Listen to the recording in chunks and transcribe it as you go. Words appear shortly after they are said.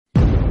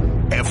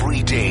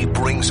day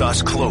brings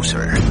us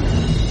closer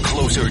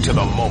to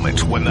the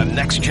moment when the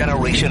next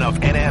generation of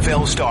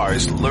NFL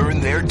stars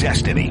learn their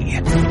destiny.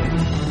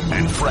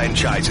 And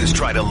franchises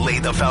try to lay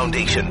the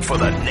foundation for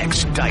the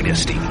next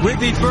dynasty. With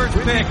the first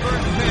pick.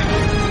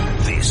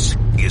 This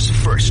is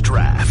First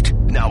Draft.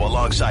 Now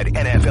alongside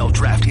NFL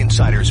Draft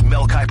Insiders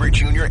Mel Kiper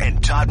Jr.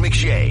 and Todd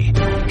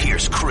McShay,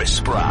 here's Chris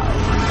Sproul.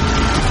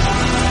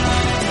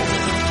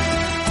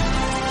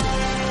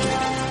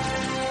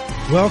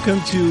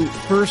 Welcome to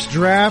First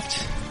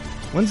Draft.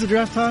 When's the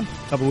draft, Todd?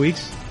 Couple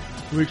weeks?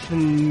 2 weeks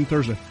from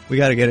Thursday. We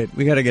gotta get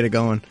it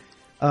going.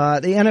 The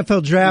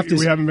NFL draft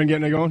We haven't been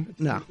getting it going?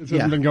 No. It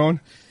hasn't been going?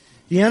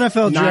 The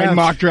NFL draft. 9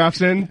 mock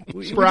drafts in.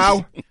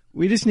 Sproul.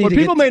 We just need what to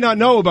people may not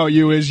know about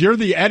you is you're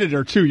the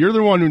editor, too. You're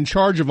the one in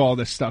charge of all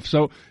this stuff.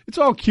 So it's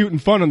all cute and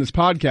fun on this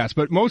podcast,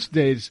 but most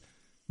days,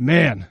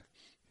 man, I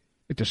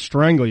get to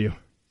strangle you.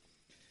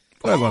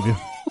 But I love you.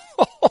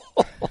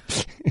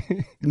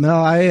 No,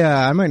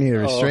 I might need a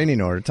restraining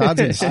order.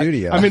 Todd's in the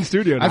studio. I'm in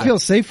studio now. I feel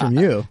safe from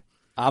you.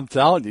 I'm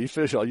telling you,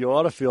 you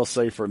ought to feel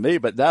safe for me.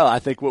 But no, I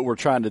think what we're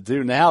trying to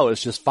do now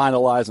is just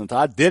finalize, and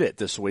Todd did it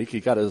this week.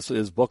 He got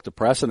his book to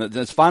press, and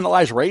it's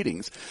finalize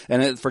ratings.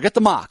 And forget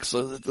the mocks.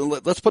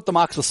 Let's put the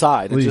mocks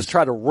aside and just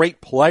try to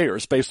rate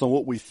players based on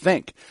what we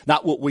think,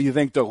 not what we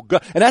think they'll go.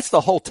 And that's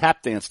the whole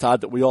tap dance,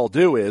 Todd, that we all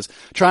do, is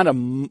trying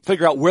to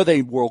figure out where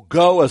they will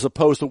go as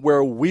opposed to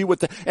where we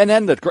would. And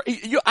then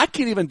I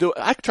can't even do it.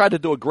 I tried to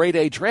do a grade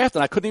A draft,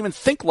 and I couldn't even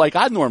think like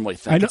I normally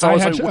think.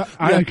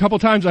 A couple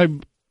times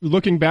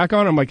looking back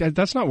on it, I'm like,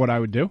 that's not what I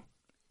would do.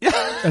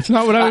 That's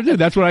not what I would do.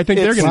 That's what I think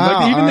they're going to do.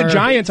 Like, even the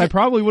Giants, I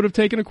probably would have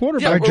taken a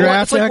quarterback. Our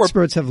draft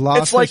experts have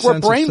lost. It's like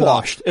we're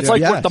brainwashed. It's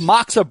like the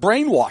mocks have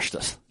brainwashed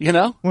us, you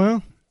know?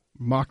 Well,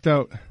 mocked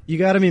out. You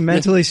got to be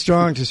mentally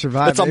strong to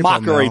survive. It's a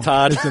mockery,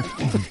 Todd.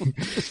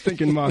 It's a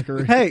stinking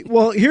mockery. Hey,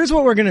 well, here's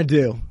what we're going to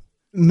do.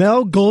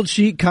 Mel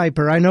Goldsheet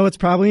Kiper, I know it's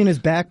probably in his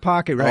back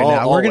pocket right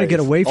now. We're going to get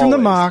away from the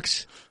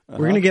mocks. We're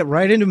going to get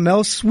right into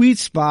Mel's sweet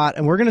spot,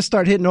 and we're going to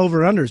start hitting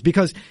over-unders,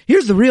 because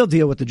here's the real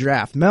deal with the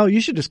draft. Mel,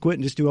 you should just quit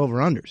and just do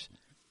over-unders.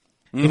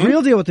 The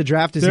real deal with the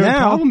draft is The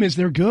problem is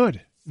they're good.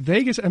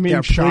 Vegas, I mean,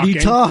 they're shocking. pretty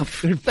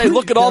tough. They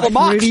look at all the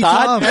mocks,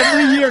 Todd.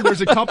 Every year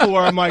there's a couple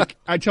where I'm like,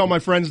 I tell my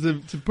friends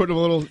to put a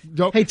little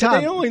dope. Hey,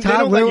 Todd,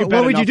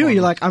 what would you do?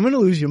 You're like, I'm going to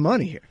lose your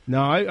money here.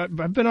 No,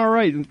 I've been all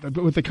right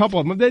with a couple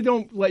of them. They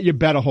don't let you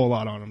bet a whole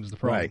lot on them is the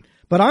problem. Right.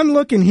 But I'm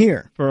looking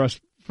here. For us.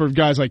 For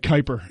guys like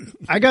Kiper.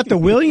 I got the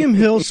William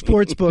Hill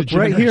Sportsbook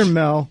right here,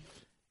 Mel.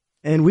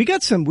 And we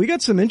got some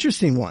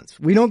interesting ones.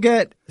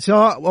 So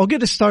I'll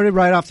get us started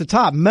right off the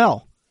top.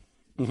 Mel,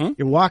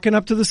 You're walking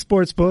up to the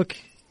sportsbook.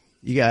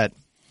 You got a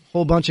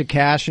whole bunch of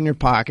cash in your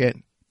pocket.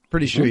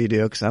 Pretty sure you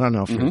do, because I don't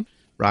know if you're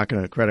rocking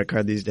a credit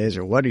card these days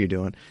or what are you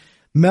doing.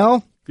 Mel,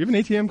 do you have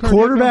an ATM card?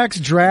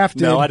 Quarterbacks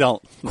drafted. No, I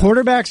don't.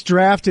 Quarterbacks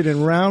drafted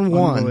in round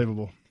 1.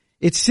 Unbelievable.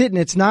 It's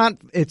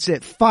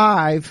at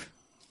 5.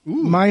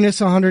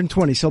 Minus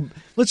 120. So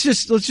let's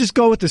just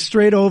go with the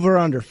straight over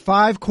under.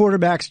 5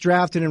 quarterbacks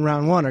drafted in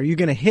round 1. Are you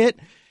going to hit?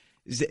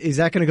 Is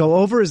that going to go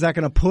over? Is that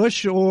going to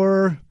push?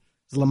 Or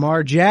is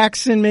Lamar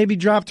Jackson maybe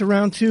dropped to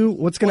round 2?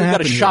 What's going to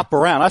happen? You got to shop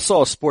around. I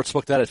saw a sports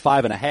book that at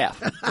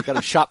 5.5. You got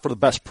to shop for the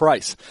best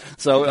price.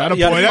 So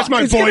that's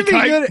my boy.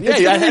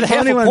 I had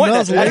half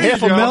a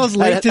point. Mel's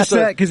late to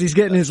set because he's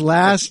getting his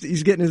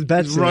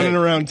bets running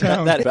around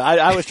town. I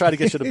always try to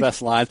get you the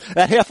best lines.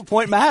 That half a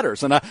point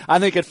matters, and I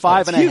think at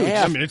 5.5.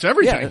 I mean, it's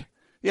everything.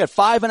 Yeah, at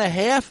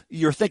 5.5,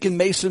 you're thinking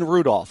Mason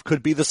Rudolph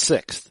could be the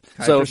 6th.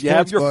 So you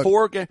have your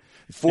 4.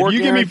 If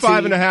you give me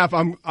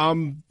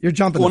 5.5, you're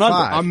jumping going to under.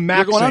 5. I'm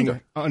maxing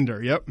going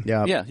under. Yep.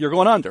 Yeah, you're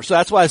going under. So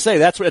that's why I say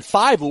that's at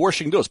 5. The worst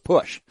you can do is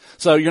push.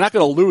 So you're not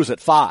going to lose at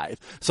 5.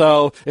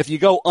 So if you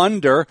go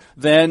under,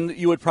 then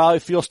you would probably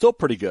feel still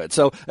pretty good.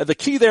 So the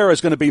key there is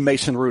going to be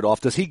Mason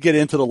Rudolph. Does he get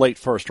into the late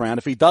first round?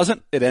 If he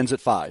doesn't, it ends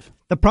at 5.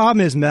 The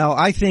problem is, Mel,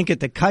 I think at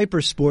the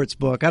Kiper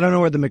Sportsbook, I don't know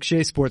where the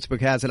McShay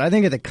Sportsbook has it. I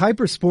think at the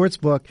Kiper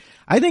Sportsbook,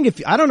 I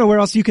don't know where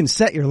else you can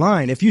set your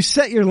line. If you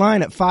set your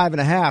line at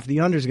 5.5,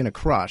 the under is going to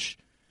crush.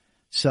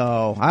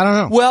 So I don't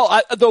know.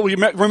 Well, though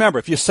remember,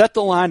 if you set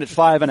the line at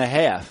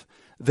 5.5,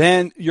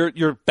 then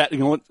you're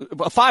betting on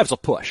 5's a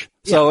push.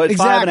 So at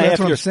exactly, 5.5, that's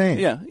what I'm saying.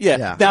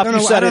 Yeah. Now if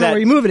you set it where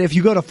you move it. If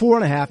you go to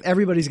 4.5,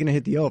 everybody's going to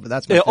hit the over.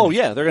 That's my they're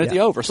going to hit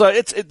the over. So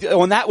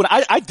on that one,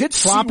 I did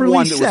see properly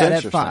one that was set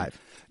interesting. At 5.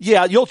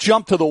 Yeah, you'll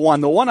jump to the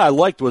one. The one I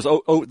liked was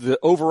the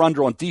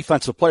over-under on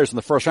defensive players in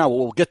the first round.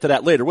 We'll get to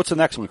that later. What's the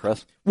next one,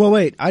 Chris? Well,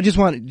 wait. I just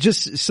want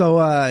just so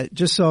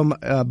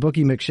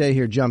Bookie McShay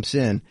here jumps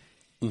in.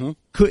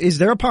 Is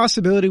there a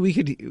possibility we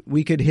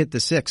could hit the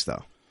 6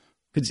 though?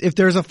 Because if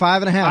there's a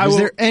 5.5, is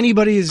there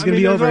anybody who's going to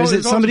be over? Is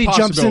it somebody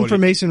jumps in for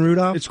Mason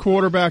Rudolph? It's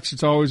quarterbacks.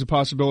 It's always a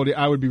possibility.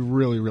 I would be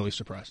really, really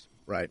surprised.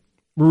 Right.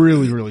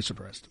 Really, really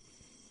surprised.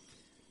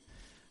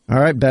 All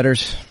right,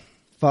 bettors.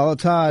 Follow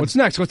Todd. What's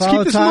next? Let's Follow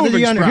keep this Todd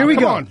moving. Here we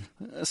go.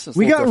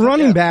 We got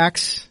running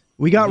backs.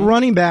 We got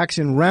running backs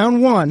in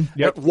round 1.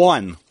 Yep.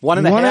 1.5.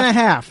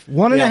 1.5.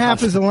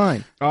 1.5 is the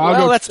line.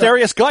 Well, that's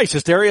Darius Geis.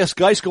 Is Darius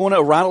Geis going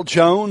to Ronald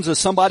Jones? Is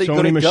somebody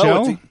going to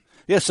go?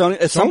 Yeah, Sony. You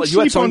had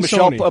sleep on Sony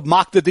Michel Sony.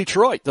 mock the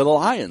Detroit, the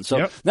Lions. So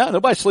Yep. no,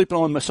 nobody's sleeping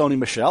on Sony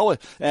Michel.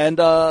 And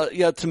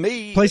to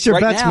me, Place your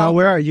right bets, now, Mel.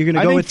 Where are you going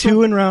to go with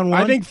 2 in round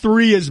 1? I think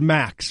 3 is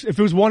max. If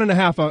it was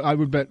 1.5, I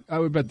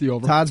would bet the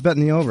over. Todd's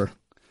betting the over.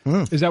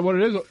 Is that what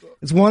it is?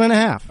 It's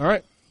 1.5. All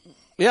right.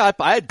 Yeah,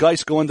 I had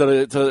Geis going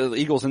to the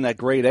Eagles in that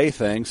grade A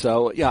thing.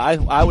 So yeah,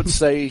 I would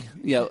say,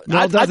 Mel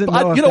doesn't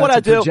know if you know what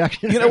that's I a do?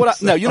 projection You know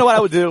what? You know what I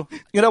would do?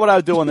 You know what I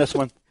would do on this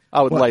one?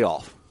 I would lay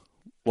off.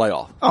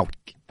 Oh,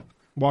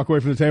 Walk away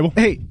from the table.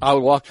 hey, I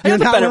would walk. you're You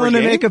don't not bet every willing to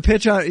game. make a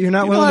pitch on. You're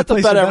not You willing don't have to to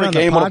place bet a bet every on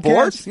game the on a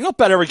board. podcast? You don't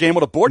bet every game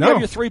on a board. You No.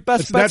 have your 3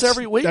 best bets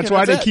every week. That's and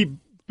why they it. keep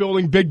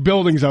building big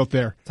buildings out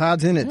there.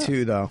 Todd's in it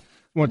too, though.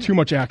 Want too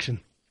much action.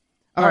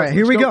 All right,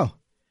 here we go.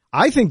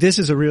 I think this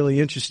is a really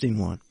interesting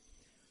one.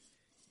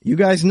 You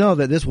guys know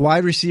that this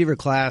wide receiver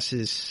class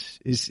is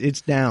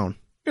it's down.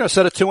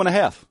 Set at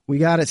 2.5. We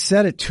got it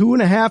set at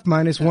 2.5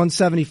 minus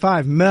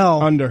 175.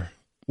 Mel, Under.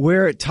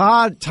 where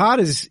Todd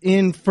is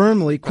in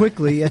firmly,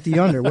 quickly at the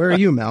under. Where are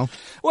you, Mel?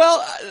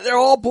 Well, they're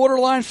all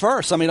borderline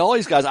first. I mean, all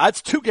these guys.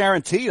 It's 2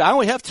 guaranteed. I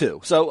only have 2,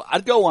 so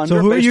I'd go under.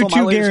 So who are based your on my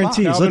 2 latest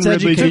guarantees? mock. Let's Calvin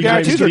Ridley, educate Two you.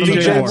 guarantees are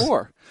DJ DJ Moore.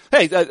 Moore.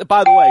 Hey,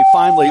 by the way,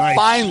 Nice.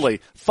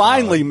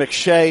 finally,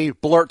 McShay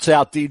blurts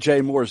out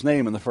DJ Moore's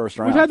name in the first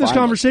round. We've had this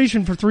Finally.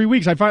 conversation for 3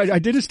 weeks. I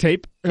did his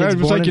tape, and Kid's I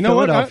was born like, in you know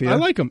what? Philadelphia. I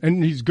like him,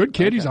 and he's a good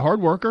kid. He's a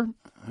hard worker.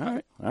 All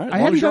right. As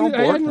I long as you're on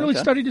board. hadn't really Okay.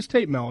 studied his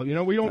tape, Mel. You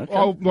know, we don't Okay.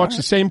 all watch All the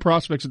right. same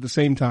prospects at the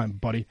same time,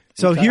 buddy.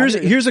 So Okay,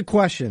 here's a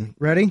question.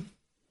 Ready?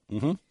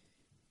 Mm-hmm.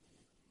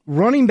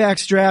 Running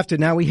backs drafted.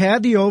 Now we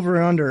had the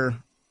over under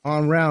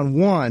on round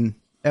 1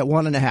 at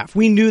 1.5.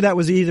 We knew that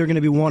was either going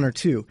to be 1 or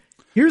 2.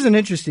 Here's an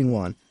interesting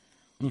one.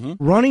 Mm-hmm.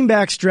 Running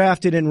backs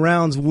drafted in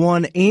rounds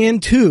 1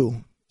 and 2.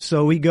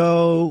 So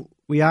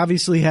we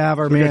obviously have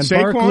our we man got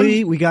Saquon?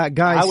 Barkley. We got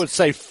guys.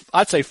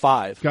 I'd say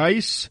 5.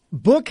 Geis,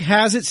 Book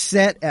has it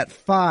set at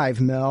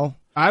 5, Mel.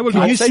 I would Could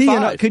go. you say see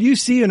 5. could you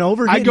see an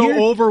over? I hit go here?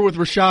 over with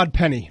Rashad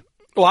Penny.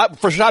 Well,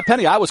 for Rashad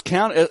Penny, I was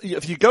counting.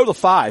 If you go to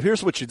 5,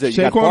 here's what you do. You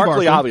got Saquon Barkley,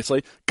 Barkley.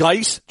 obviously.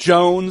 Geis,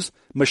 Jones,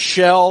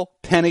 Michelle,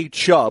 Penny,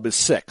 Chubb is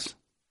 6.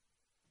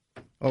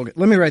 Okay,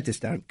 let me write this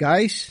down.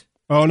 Geis,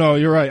 Oh no,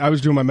 you're right. I was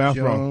doing my math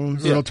wrong.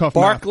 Jones. A little tough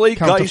Barkley, math.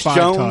 Count to Geis, 5,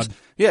 Jones. Todd.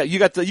 Yeah, you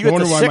got the I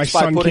wonder why my 6 by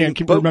son putting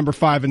can't both. remember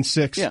 5 and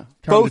 6. Yeah, Count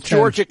both to 10.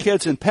 Georgia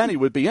kids and Penny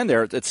would be in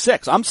there at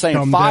 6. I'm saying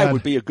Dumb 5 dad.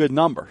 would be a good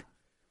number.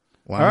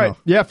 Wow. All right,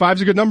 yeah,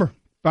 5's a good number.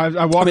 5.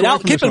 I walk away from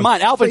Keep this in one.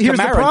 mind, Alvin But here's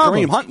the Kamara and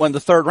problem. Kareem Hunt won the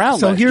 3rd round.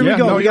 So last here year. we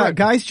go. No, We you're got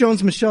right. Geis,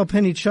 Jones, Michelle,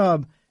 Penny,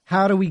 Chubb.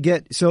 How do we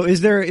get? So is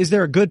there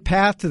a good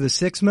path to the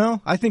 6,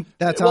 Mel? I think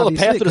that's Well, the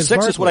obviously path to the 'cause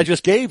 6 is what I Barkley.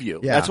 just gave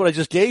you. Yeah. That's what I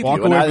just gave Walk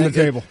you. away And from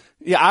the table.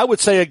 Yeah, I would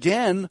say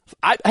again.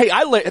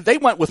 They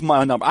went with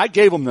my number. I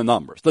gave them the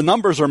numbers. The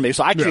numbers are me,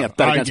 so I can't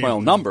bet I against my gave own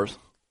them. numbers.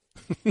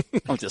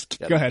 I'm just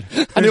kidding. Go ahead.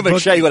 I knew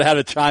McShay would have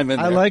had to chime in.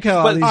 I there. like how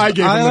all But these. I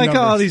gave him the like how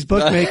all numbers. these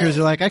bookmakers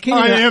are like, I can't.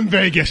 I Even, am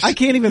Vegas. I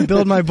can't even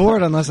build my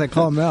board unless I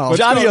call Mel.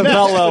 Johnny go. Avello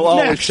Next.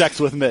 always Next. checks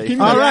with me. Give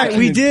me All the right, action.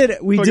 we did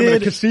Like I'm in a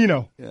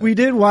casino. we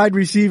did wide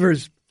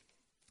receivers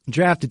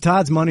drafted.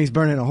 Todd's money's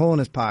burning a hole in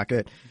his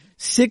pocket.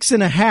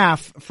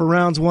 6.5 for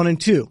rounds 1 and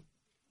 2.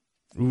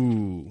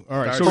 Ooh. All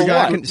right. So For we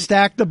got what?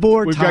 Stack the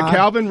board. we've Todd. got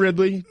Calvin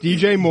Ridley,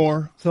 DJ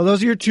Moore. So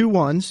those are your 2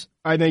 ones.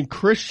 I think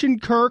Christian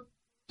Kirk,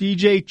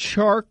 DJ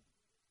Chark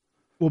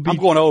will I'm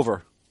going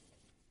over.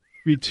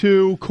 be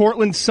 2.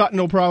 Cortland Sutton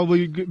will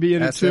probably be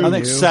in it That's 2. it. I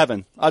think You.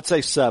 7. I'd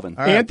say 7.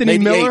 right. Anthony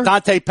Maybe Miller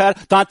 8.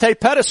 Dante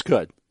Pettis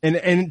could. and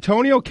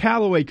Antonio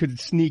Callaway could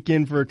sneak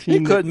in for a He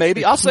team. could that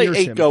maybe. I'll say clears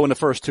 8 him. go in the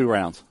first 2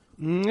 rounds.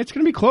 It's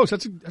going to be close.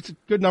 That's a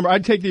good number.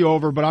 I'd take the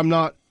over, but I'm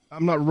not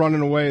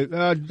running away.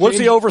 What's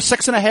the over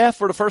 6.5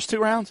 for the first 2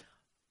 rounds?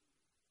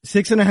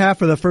 6.5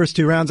 for the first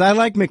 2 rounds. I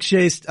like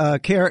McShay's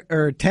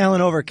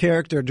talent over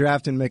character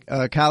drafting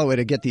Callaway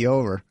to get the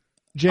over.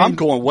 James, I'm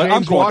going way- I'm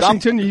James going-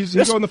 Washington. He's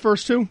this- going the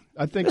first 2.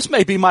 I think This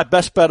may be my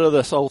best bet of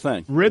this whole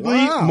thing. Ridley,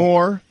 Wow.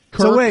 Moore,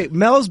 Kirk. So wait,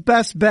 Mel's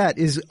best bet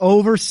is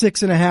over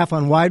 6.5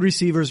 on wide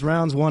receivers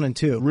rounds 1 and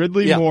 2.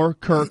 Ridley, Yeah. Moore,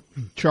 Kirk,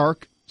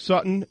 Chark,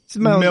 Sutton,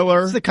 Mel-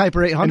 Miller. It's the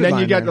Kuiper 800 and then you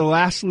line got there. the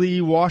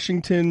Lastly,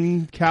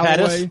 Washington,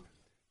 Callaway,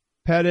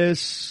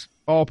 Pettis,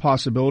 all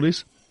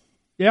possibilities.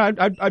 Yeah,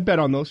 I'd bet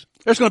on those.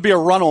 There's going to be a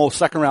run on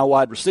second-round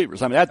wide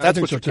receivers. I mean, that's think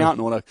what so, you're too.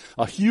 counting on.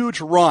 A huge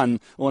run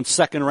on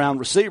second-round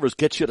receivers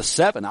gets you to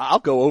 7. I'll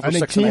go over I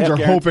think 6.5. teams are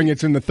guaranteed. hoping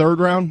it's in the 3rd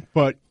round,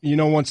 but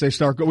once they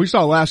start, we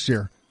saw last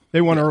year they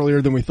won earlier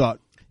than we thought.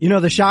 You know,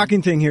 the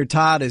shocking thing here,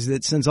 Todd, is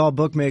that since all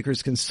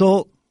bookmakers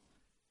consult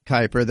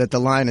Kuiper, that the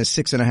line is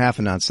 6.5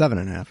 and not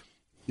 7.5.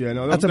 Yeah,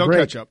 no, That's a they'll break.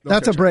 catch up. They'll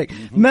That's a catch up.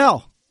 break.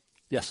 Mel,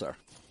 Yes, sir.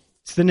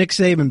 it's the Nick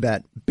Saban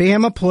bet.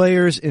 Bama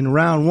players in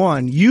round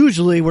 1.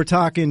 Usually we're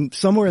talking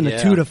somewhere in the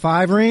Yeah. 2 to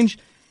 5 range.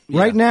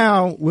 Right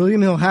now,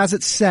 William Hill has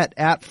it set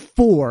at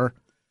 4.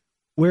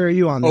 Where are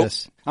you on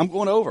this? I'm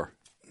going over.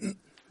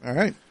 All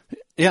right.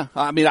 Yeah,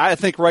 I mean, I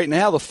think right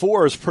now the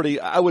 4 is pretty.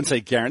 I wouldn't say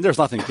guaranteed. There's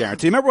nothing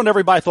guaranteed. Remember when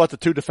everybody thought the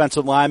 2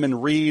 defensive linemen,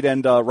 Reed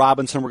and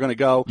Robinson, were going to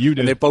go? You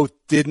did. And they both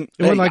didn't.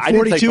 It went like I didn't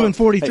 42 think- and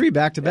 43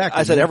 back to back.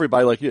 I said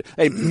everybody like you.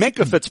 Hey,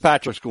 Minka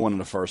Fitzpatrick's going in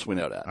the first. We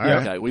know that. Yeah.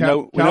 Okay, we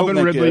know. Calvin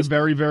Minka Ridley, is.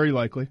 very, very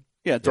likely.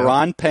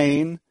 Deron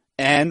Payne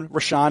and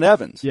Rashaan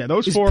Evans. Yeah,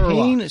 those Is four are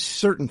Payne locked.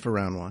 certain for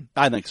round one?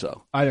 I think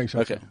so. I think so.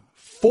 Okay.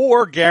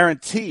 4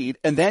 guaranteed,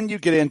 and then you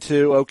get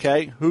into,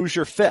 okay, who's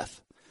your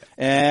fifth?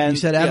 And You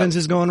said Evans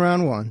is going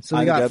round one. So I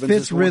we think got Evans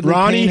Fitz, is going- Ridley,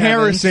 Ronnie Payne,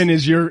 Harrison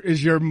Evans.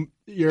 is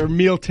your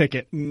meal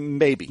ticket.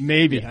 maybe.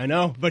 Maybe, I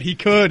know, but he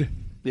could.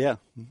 Yeah.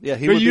 Yeah,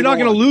 he But would you're be not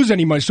the going to one. lose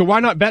any money, so why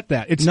not bet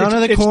that? It's None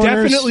of the it's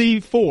corners. definitely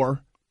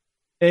 4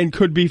 and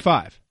could be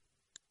 5.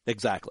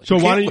 Exactly. So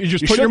why can't- don't you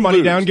just put your shouldn't money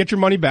lose. down, get your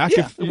money back?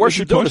 Yeah, the worst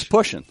you're doing is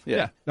pushing.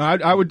 Yeah. No,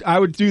 I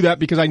would do that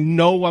because I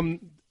know I'm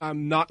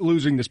not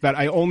losing this bet.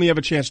 I only have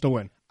a chance to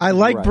win. I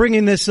like Right.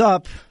 bringing this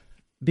up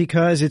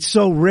because it's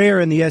so rare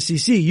in the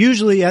SEC.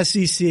 Usually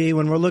SEC,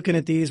 when we're looking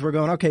at these, we're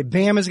going, okay,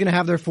 Bama's going to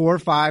have their 4 or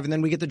 5, and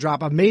then we get the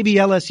drop off. Maybe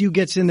LSU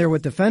gets in there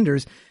with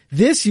defenders.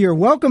 This year,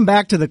 welcome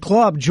back to the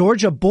club,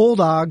 Georgia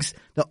Bulldogs.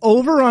 The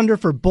over-under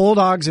for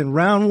Bulldogs in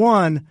round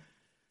one,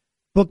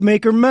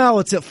 bookmaker Mel,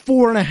 it's at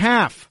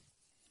 4.5.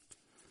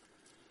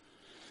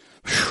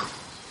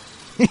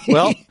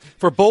 Well,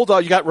 for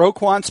Bulldog, you got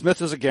Roquan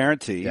Smith as a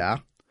guarantee. Yeah.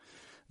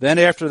 Then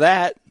after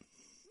that,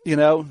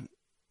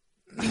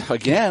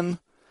 again,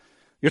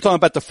 you're talking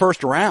about the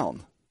first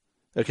round.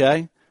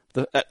 Okay?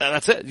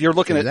 That's it. You're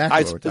looking at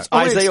Exactly what we're it's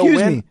talking- Isaiah excuse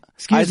Wynn. me.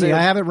 Excuse me, Isaiah-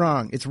 I have it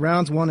wrong. It's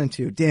rounds 1 and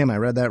 2. Damn, I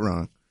read that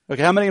wrong.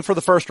 Okay, how many for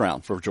the first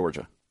round for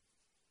Georgia?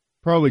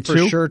 Probably For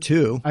 2. sure,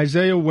 2.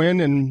 Isaiah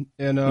Wynn and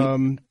And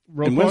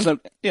Roquan. Wynn's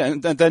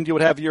and then you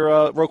would have your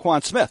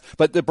Roquan Smith.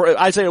 But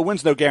Isaiah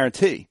Wynn's no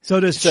guarantee. So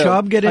does So,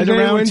 Chubb get into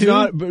Isaiah round Wynn's 2?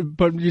 not,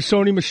 but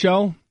Sony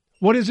Michelle.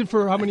 What is it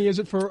for? How many is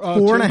it for?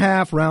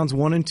 4.5 rounds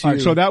 1 and 2. All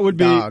right, so that would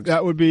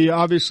be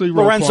obviously Roquan.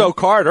 Lorenzo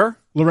Carter.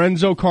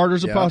 Lorenzo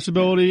Carter's a Yeah.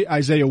 possibility.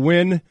 Isaiah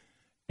Wynn,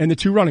 and the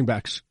 2 running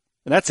backs.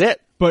 And that's it.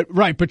 But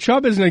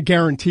Chubb isn't a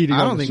guarantee to go I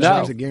to don't the think No.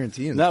 Chubb's a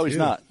guarantee. In No, this, he's too.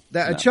 not.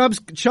 No.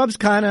 Chubb's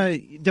kind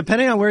of,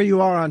 depending on where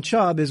you are on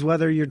Chubb, is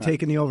whether you're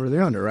taking the over or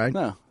the under, right?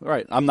 No,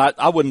 right. I'm not.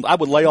 I would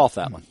lay off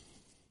that one.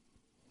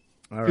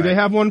 All Do right. they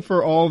have one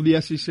for all of the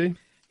SEC?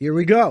 Here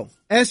we go.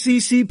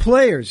 SEC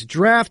players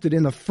drafted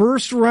in the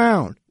first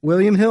round.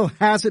 William Hill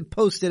has it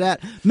posted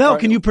at Mel.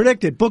 Can you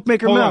predict it?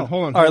 Bookmaker Hold Mel. on,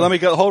 hold on. All right, let me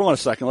go. Hold on a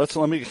second.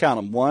 Let me count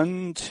them.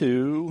 1,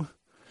 2.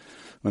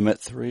 I'm at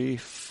 3,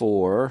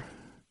 4,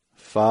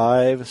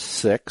 5,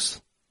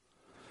 6,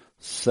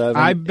 7.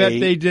 I bet 8.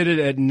 they did it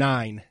at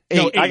 9. 8.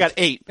 No, I got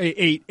 8.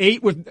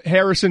 8 with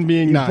Harrison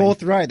being You're 9.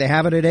 both right. They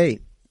have it at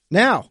 8.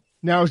 Now,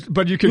 Now,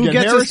 but you could Who get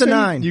gets us Harrison. to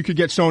 9? You could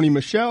get Sony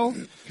Michelle.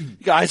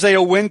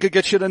 Isaiah Wynn could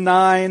get you to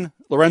 9.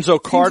 Lorenzo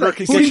Carter like-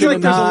 could seems get you like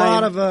to there's a 9.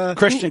 lot of,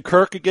 Christian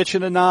Kirk could get you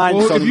to 9.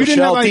 Well, So if you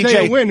Michelle, didn't have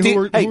Isaiah Wynn,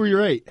 who hey, were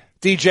your 8?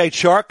 DJ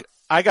Chark.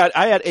 I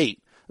had 8.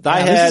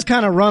 I this had. is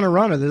kind of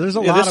runner. There's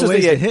a Yeah, lot this of is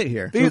ways the to 8. hit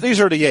here. These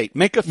are the 8.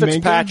 Minka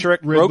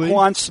Fitzpatrick, Ridley.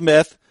 Roquan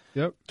Smith,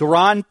 Yep.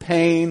 Deron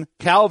Payne,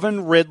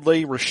 Calvin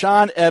Ridley,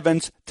 Rashaan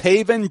Evans,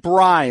 Taven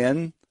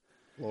Bryan,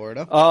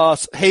 Florida.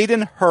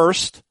 Hayden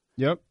Hurst,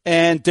 Yep.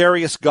 and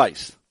Darius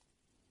Geis.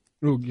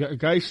 Ooh,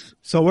 guys,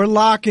 So we're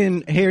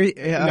locking Harry.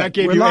 that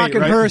gave We're you 8,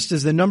 locking right? Hurst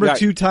as the number Right.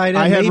 2 tight end,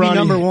 I had maybe Ronnie,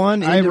 number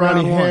 1 I had into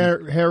Ronnie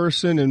round 1.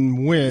 Harrison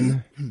and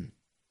Wynn.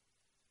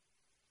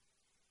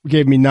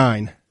 Gave me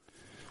 9.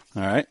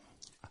 All right.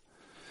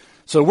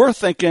 So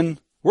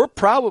we're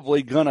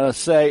probably going to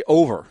say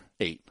over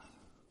 8.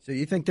 So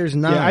you think there's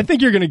 9? Yeah, I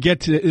think you're going to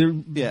get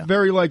to. Yeah.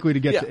 Very likely to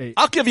get Yeah. to 8.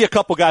 I'll give you a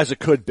couple guys that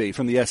could be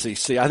from the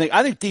SEC. I think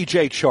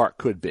DJ Chark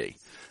could be.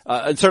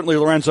 And certainly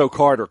Lorenzo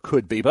Carter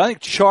could be. But I think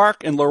Chark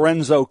and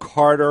Lorenzo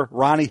Carter,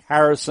 Ronnie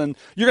Harrison,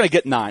 you're going to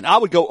get 9. I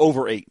would go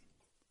over 8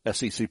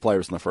 SEC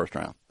players in the first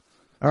round.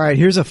 All right,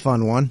 here's a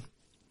fun one.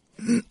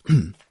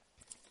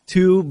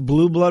 2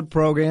 blue blood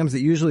programs that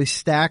usually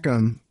stack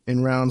them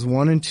in rounds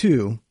 1 and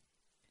 2.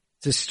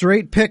 It's a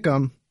straight pick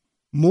 'em.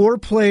 More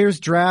players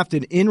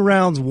drafted in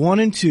rounds 1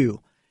 and 2.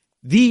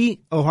 The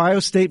Ohio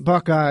State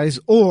Buckeyes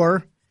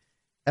or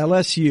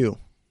LSU.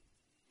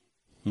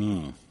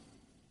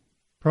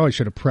 Probably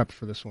should have prepped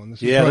for this one.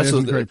 This Yeah, probably this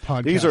isn't is a great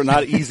podcast. These are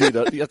not easy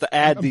to. You have to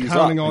add I'm these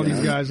counting up. all you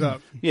these know? guys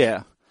up.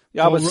 Yeah.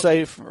 I would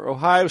say for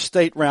Ohio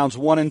State rounds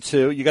 1 and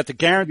 2, you got the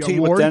guarantee You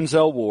got with Ward?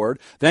 Denzel Ward.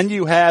 Then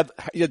you have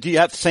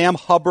Sam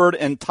Hubbard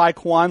and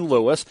Tyquan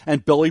Lewis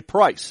and Billy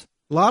Price.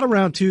 A lot of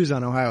round 2s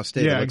on Ohio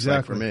State. Yeah, it looks like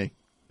exactly. for me.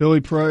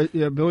 Billy Price.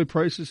 Yeah, Billy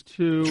Price is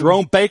 2.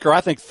 Jerome Baker,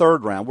 I think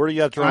third round. Where do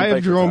you have Jerome I Baker?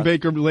 have Jerome Todd?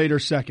 Baker later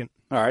second.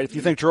 All right. If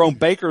you think Jerome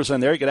Baker's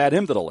in there, you could add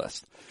him to the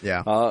list.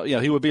 Yeah.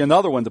 He would be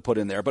another one to put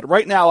in there. But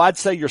right now, I'd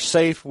say you're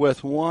safe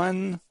with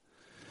 1.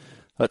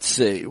 Let's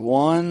see.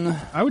 1,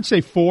 I would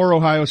say 4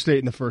 Ohio State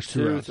in the first 2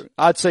 2, rounds 3.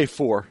 I'd say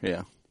 4.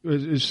 Yeah.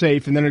 is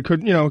safe, and then it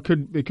could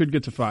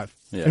get to 5.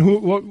 Yeah.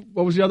 And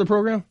what was the other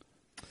program?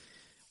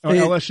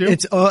 LSU.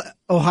 It's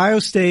Ohio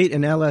State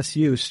and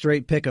LSU.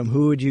 Straight pick 'em.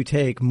 Who would you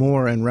take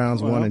more in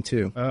rounds 1 and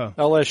 2?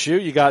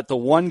 LSU, you got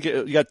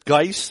you got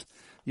Geis,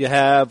 you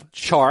have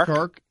Chark,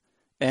 Clark,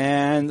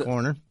 and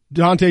Corner.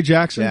 Dante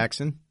Jackson.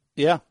 Jackson.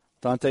 yeah,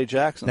 Dante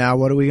Jackson. Now,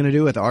 what are we going to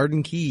do with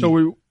Arden Key?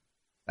 So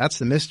That's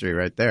the mystery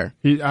right there.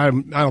 I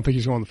don't think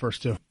he's going the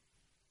first 2.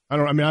 I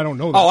don't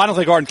know that. I don't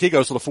think Arden Key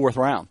goes to the 4th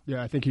round.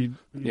 Yeah, I think he.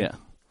 Yeah.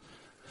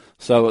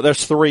 So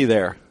there's 3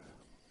 there.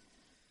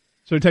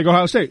 So take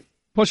Ohio State.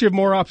 Plus, you have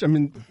more options. I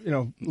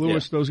mean,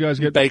 Lewis, those guys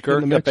get Baker.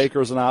 in the mix.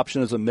 Baker's an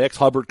option as a mix.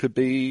 Hubbard could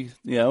be,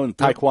 and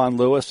Tyquan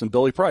Lewis and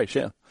Billy Price.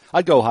 Yeah,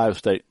 I'd go Ohio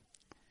State.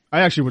 I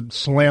actually would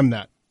slam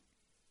that.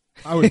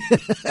 I would,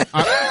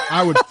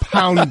 I would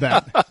pound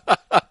that.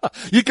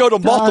 You go to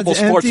multiple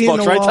sports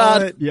books, right,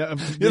 Todd? Yeah,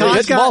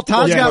 Todd's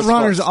got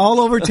runners all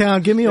over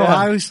town. Give me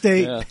Ohio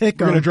State. Yeah. Pick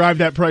We're them. going to drive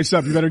that price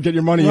up. You better get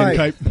your money in,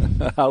 Kipe.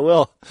 I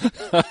will.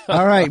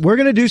 All right, we're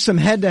going to do some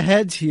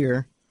head-to-heads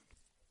here.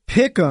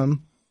 Pick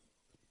 'em.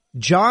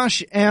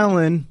 Josh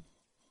Allen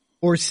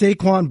or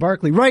Saquon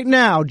Barkley. Right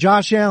now,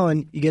 Josh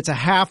Allen, he gets a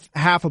half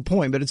a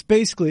point, but it's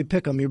basically a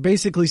pick 'em. You're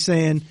basically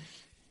saying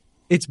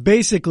it's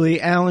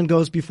basically Allen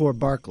goes before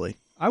Barkley.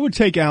 I would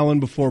take Allen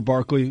before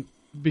Barkley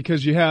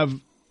because you have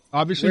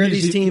obviously where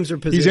these teams are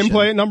positioned. He's in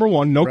play at number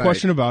 1, no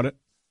question about it.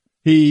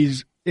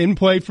 He's in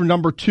play for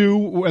number 2,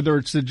 whether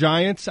it's the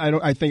Giants.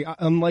 I think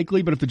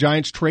unlikely, but if the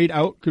Giants trade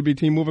out, could be a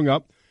team moving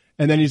up,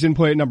 and then he's in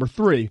play at number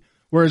 3.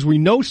 Whereas we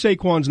know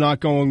Saquon's not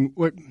going.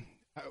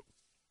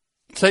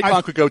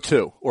 Saquon could go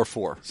 2 or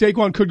 4.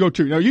 Saquon could go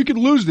 2. Now you could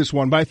lose this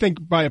one, but I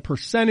think by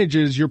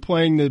percentages, you're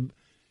playing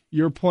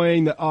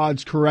the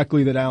odds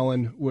correctly that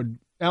Allen would.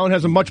 Allen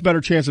has a much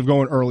better chance of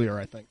going earlier,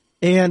 I think.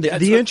 And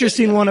the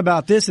interesting one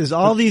about this is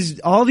all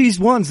these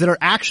ones that are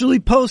actually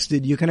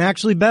posted, you can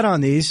actually bet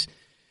on these.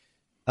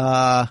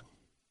 And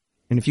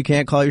if you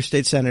can't call your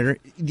state senator,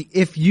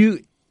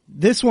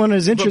 this one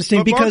is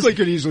interesting but because Barkley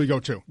could easily go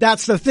 2.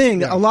 That's the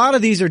thing. Yeah. A lot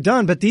of these are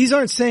done, but these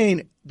aren't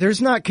saying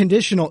there's not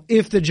conditional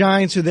if the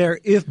Giants are there,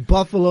 if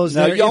Buffalo's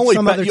there, if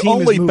some other team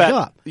has moved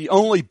up. You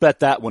only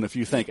bet that one if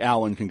you think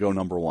Allen can go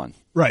number 1.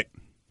 Right.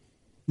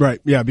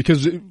 Yeah,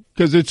 because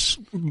it's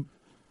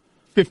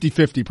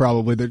 50-50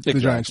 probably that the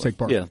Giants take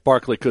Barkley. Yeah,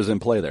 Barkley is in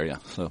play there, yeah.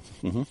 So,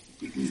 All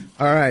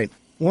right.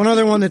 One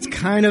other one that's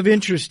kind of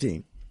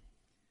interesting.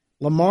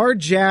 Lamar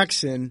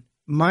Jackson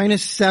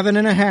minus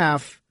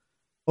 7.5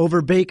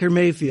 over Baker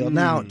Mayfield.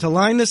 Now, to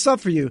line this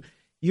up for you,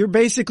 you're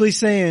basically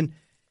saying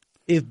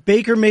if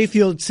Baker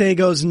Mayfield, say,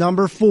 goes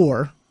number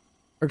 3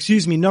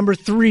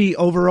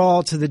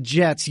 overall to the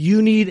Jets,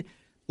 you need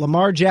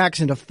Lamar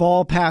Jackson to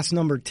fall past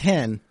number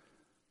 10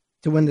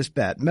 to win this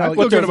bet. Mel,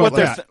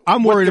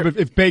 I'm worried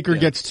if Baker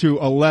gets to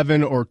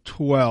 11 or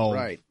 12.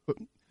 Right.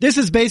 This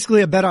is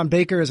basically a bet on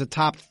Baker as a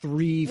top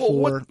 3,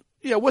 4.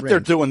 What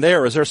they're doing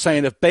there is they're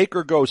saying if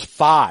Baker goes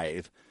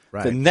 5,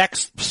 the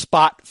next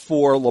spot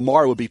for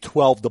Lamar would be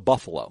 12 to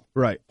Buffalo.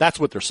 Right. That's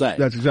what they're saying.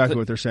 That's exactly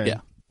what they're saying. Yeah.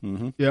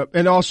 Mm-hmm. Yep.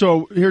 And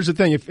also, here's the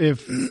thing: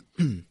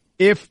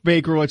 if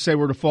Baker, let's say,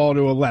 were to fall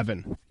to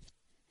 11,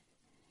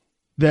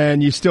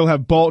 then you still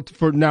have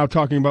for now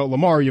talking about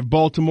Lamar. You have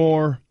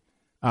Baltimore,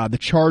 the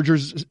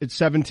Chargers at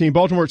 17,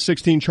 Baltimore at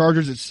 16,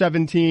 Chargers at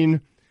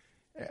 17,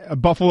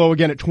 Buffalo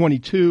again at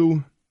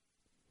 22.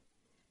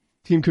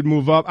 Team could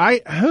move up. I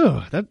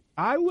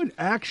would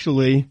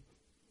actually,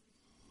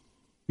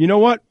 you know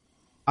what?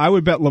 I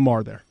would bet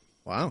Lamar there.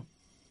 Wow.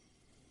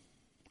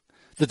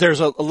 That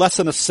there's a less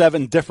than a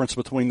 7 difference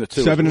between the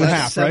two.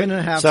 7.5, right?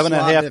 7.5.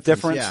 7.5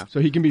 difference. Yeah. So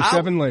he can be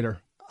 7 later.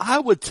 I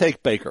would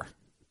take Baker.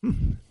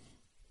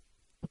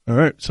 All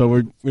right. So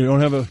we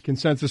don't have a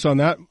consensus on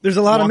that. There's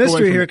a lot of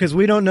mystery here because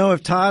we don't know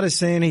if Todd is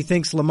saying he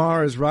thinks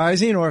Lamar is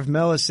rising or if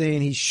Mel is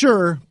saying he's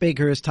sure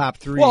Baker is top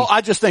 3. Well,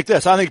 I just think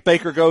this. I think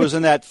Baker goes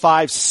in that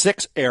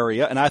 5-6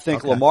 area, and I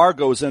think Lamar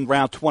goes in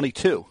round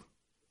 22.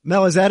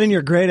 Mel, is that in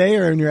your grade A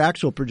or in your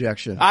actual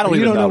projection? I don't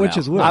even know which now.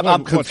 is which.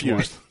 I'm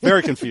confused.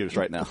 Very confused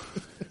right now.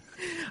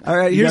 All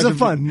right, here's a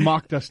fun.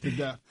 Mocked us to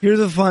death. Here's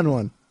a fun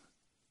one.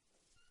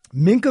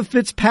 Minkah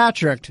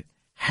Fitzpatrick,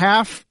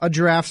 half a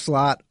draft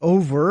slot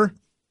over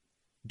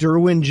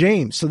Derwin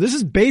James. So this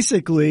is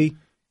basically,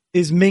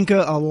 is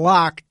Minkah a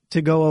lock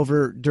to go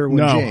over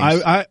Derwin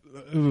James?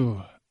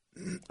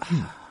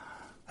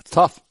 That's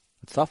tough.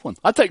 It's a tough one.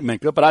 I'd take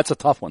Minkah, but that's a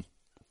tough one.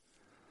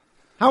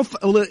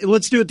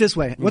 Let's do it this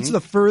way. What's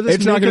the furthest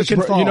it's not Minkah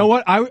can fall? You know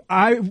what?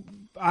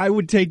 I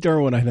would take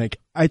Derwin,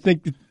 I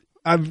think.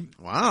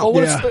 Wow.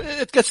 Well,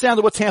 it gets down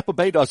to what Tampa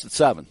Bay does at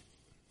 7.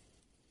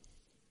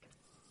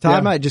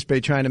 Todd might just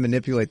be trying to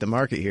manipulate the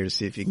market here to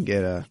see if you can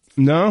get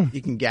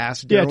you can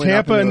gas Derwin. Yeah,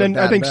 Tampa, and then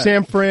I think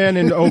San Fran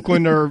and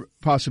Oakland are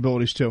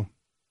possibilities too.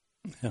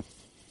 Yeah.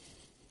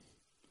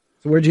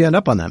 So where'd you end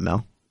up on that,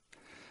 Mel?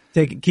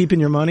 Keeping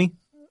your money?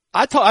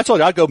 I told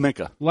you I'd go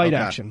Minkah. Light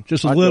action,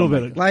 just a little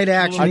bit. Light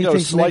action. I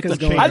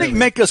think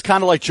Minkah's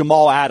kind of like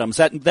Jamal Adams.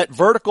 That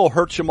vertical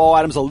hurts Jamal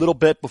Adams a little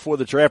bit before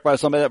the draft. By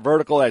somebody that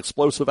vertical, that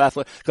explosive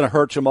athlete, going to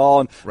hurt Jamal.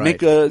 And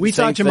Minkah, we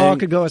thought Jamal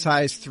could go as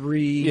high as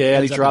 3. Yeah,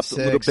 and he dropped a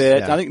little bit.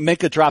 Yeah. I think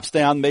Minkah drops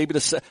down maybe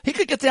to 7. He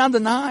could get down to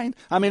 9.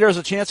 I mean, there's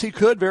a chance he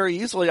could very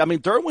easily. I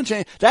mean, Derwin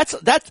James. That's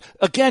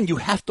again. You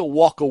have to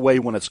walk away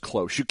when it's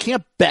close. You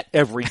can't bet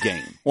every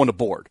game on the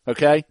board.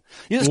 Okay.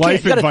 You just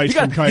Life advice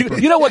from Kuiper.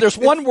 You know what? There's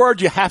one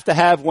word you have to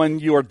have when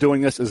you are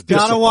doing this is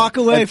discipline. Gotta walk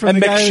away from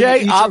and the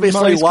McShay guy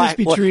obviously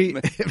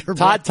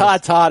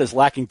Todd is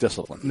lacking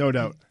discipline. No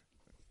doubt.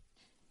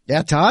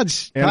 Yeah,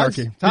 Todd's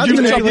anarchy.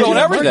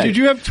 Did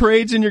you have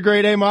trades in your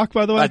grade A mock,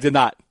 by the way? I did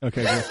not.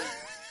 Okay, good.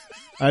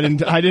 I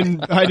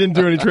didn't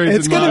do any trades.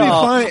 It's going to be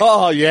funny.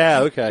 Oh, yeah,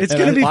 okay. It's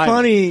going to be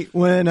funny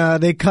when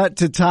they cut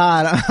to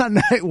Todd on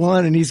night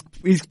one and he's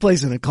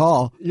placing a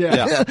call.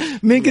 Yeah.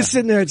 Minka's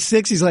sitting there at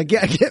 6. He's like,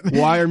 yeah, get me.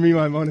 Wire me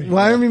my money.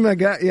 Wire me my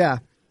guy. Yeah.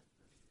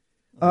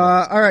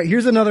 All right,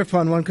 here's another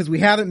fun one because we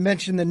haven't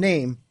mentioned the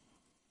name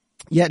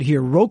yet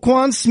here.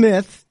 Roquan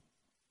Smith,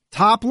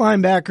 top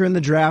linebacker in the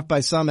draft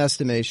by some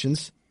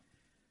estimations.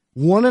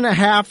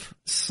 1.5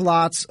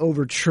 slots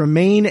over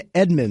Tremaine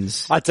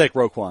Edmonds. I'd take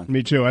Roquan.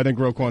 Me too. I think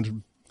Roquan's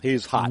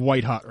He's hot.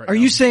 White hot right now. Are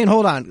you saying,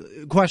 hold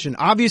on, question.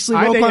 Obviously,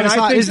 I think- Roquan is and I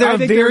hot. think- Is there I a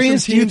think there are some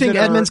variance? Do you teams think that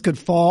are- Edmonds could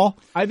fall?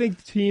 I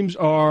think teams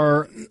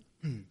are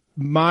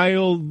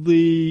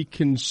mildly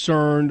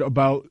concerned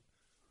about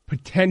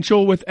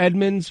potential with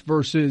Edmonds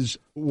versus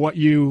what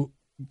you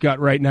got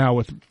right now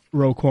with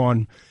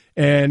Roquan.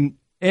 And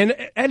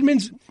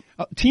Edmonds,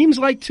 teams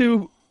like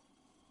to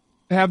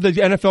have the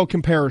NFL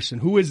comparison.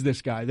 Who is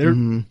this guy?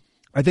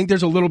 I think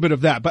there's a little bit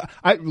of that. But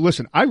I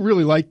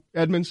really like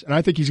Edmonds, and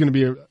I think he's going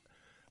to be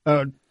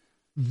a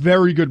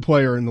very good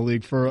player in the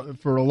league for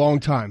a long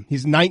time.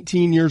 He's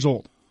 19 years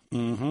old.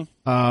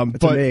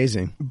 That's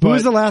amazing. Who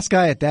was the last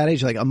guy at that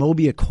age? Like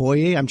Amobi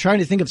Okoye? I'm trying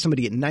to think of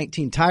somebody at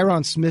 19.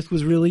 Tyron Smith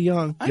was really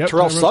young.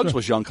 Terrell Suggs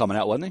was young coming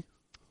out, wasn't he?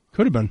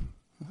 Could have been.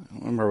 I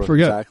don't remember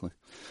Forget. exactly.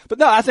 But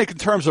no, I think in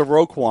terms of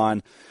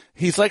Roquan,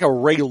 he's like a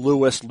Ray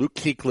Lewis, Luke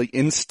Kuechly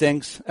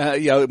instincts.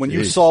 When you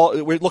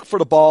we look for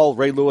the ball,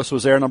 Ray Lewis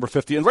was there, number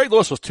 50. And Ray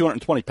Lewis was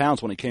 220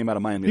 pounds when he came out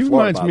of Miami, He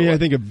Florida. reminds me, I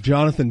think, of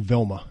Jonathan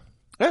Vilma.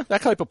 Yeah,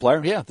 that type of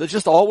player. Yeah, they're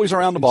just always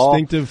around the ball.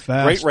 Instinctive,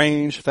 fast. Great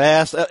range,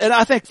 fast. And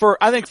I think for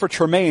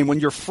Tremaine, when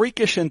you're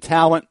freakish in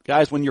talent,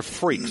 guys, when you're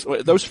freaks,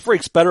 those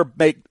freaks better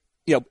make,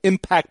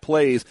 impact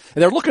plays.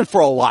 And they're looking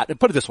for a lot. And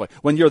put it this way,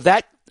 when you're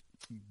that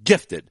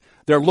gifted,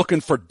 they're looking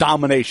for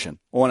domination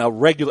on a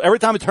regular. Every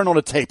time they turn on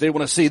a tape, they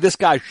want to see this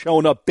guy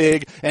showing up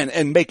big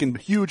and making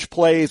huge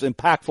plays,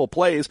 impactful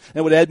plays.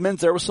 And with Edmonds,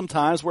 there was some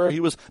times where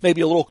he was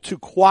maybe a little too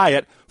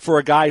quiet for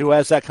a guy who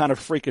has that kind of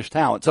freakish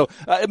talent. So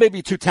it may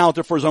be too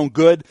talented for his own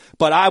good,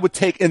 but I would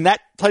take, in that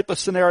type of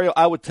scenario,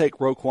 I would take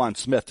Roquan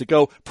Smith to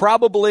go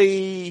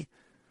probably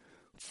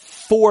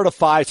 4 to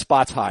 5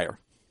 spots higher.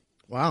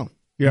 Wow.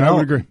 Yeah, I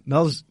would agree.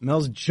 Mel's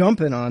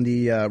jumping on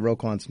the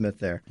Roquan Smith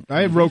there.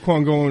 I have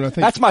Roquan going, I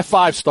think. That's my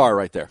 5-star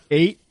right there.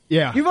 8.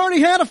 Yeah. You've already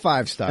had a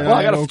 5-star. Well,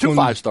 I got 2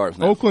 5-stars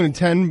now. Oakland and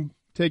 10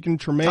 taking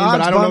Tremaine, Todd's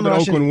but I don't know that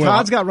rushing. Oakland will.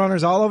 Todd's got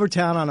runners all over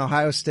town on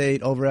Ohio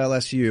State over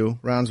LSU,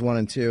 rounds 1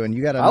 and 2, and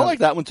you got. I like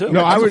that one too. No,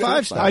 That's I a would.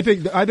 5-star.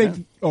 I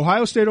think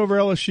Ohio State over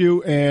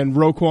LSU and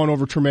Roquan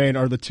over Tremaine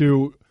are the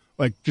two.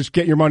 Like, just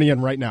get your money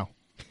in right now,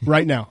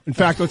 right now. In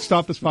fact, let's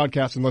stop this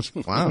podcast and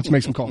let's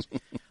make some calls.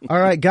 All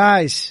right,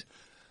 guys.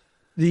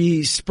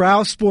 The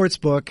Sprouse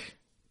Sportsbook.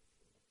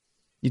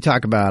 You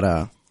talk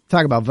about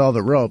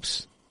velvet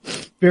ropes.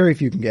 Very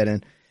few can get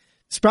in.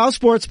 Sprouse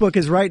Sportsbook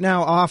is right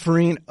now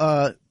offering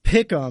a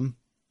pick'em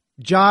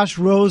Josh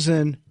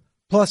Rosen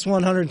plus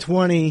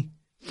 120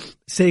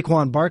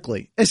 Saquon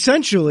Barkley.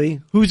 Essentially,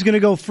 who's going to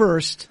go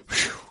first?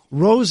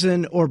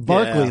 Rosen or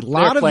Barkley? A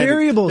lot of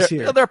variables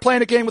here. They're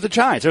playing a game with the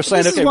Giants. They're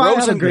saying, This is okay, why I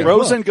have a great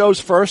Rosen book. goes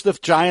first if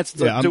Giants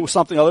do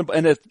something other,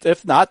 and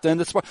if not, then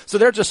it's so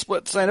they're just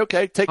saying,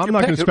 okay, take your pick. I'm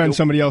not going to spend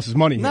somebody else's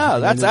money here. No,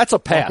 that's a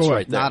pass away.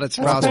 right there. Not at That's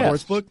Sprouse a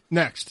pass. Sportsbook.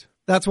 Next.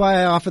 That's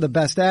why I offer the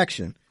best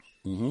action.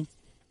 Mm-hmm.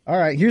 All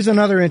right, here's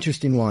another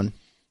interesting one.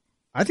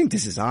 I think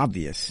this is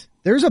obvious.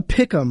 There's a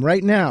pick'em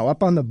right now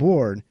up on the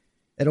board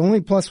at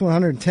only plus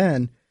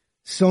 110.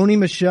 Sony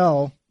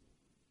Michel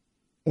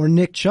or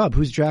Nick Chubb,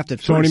 who's drafted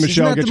first. Sony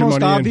Michel, Isn't that get the your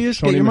most money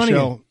obvious? in. Get your Sony money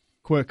Michel, in.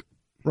 quick.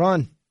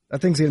 Run. That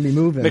thing's going to be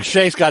moving.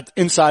 McShay's got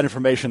inside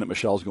information that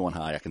Michelle's going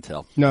high. I can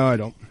tell. No, I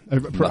don't. I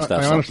Must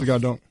have honestly,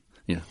 God, don't.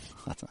 Yeah.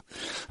 All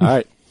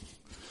right.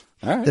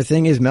 All right. The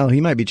thing is, Mel, he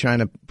might be trying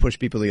to push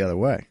people the other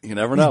way. You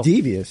never know. He's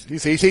devious.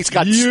 He's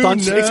got You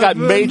stunts. He's got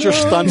never major know.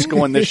 stunts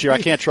going this year. I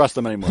can't trust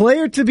him anymore.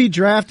 Player to be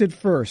drafted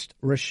first,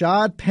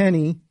 Rashad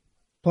Penny,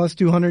 plus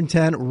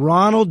 210.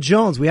 Ronald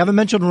Jones. We haven't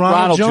mentioned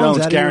Ronald Jones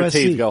at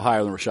guaranteed USC. to go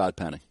higher than Rashad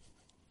Penny.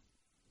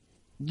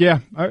 Yeah,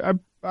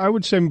 I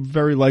would say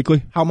very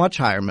likely. How much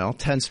higher, Mel?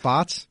 10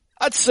 spots?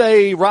 I'd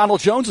say Ronald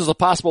Jones is a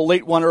possible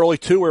late 1, early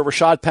 2, where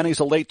Rashad Penny's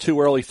a late 2,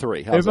 early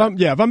 3. How's If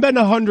that? I'm betting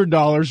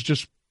 $100,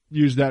 just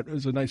use that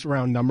as a nice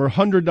round number.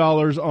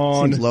 $100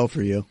 on. Seems low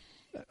for you.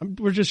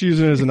 We're just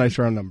using it as a nice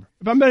round number.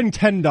 If I'm betting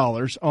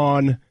 $10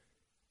 on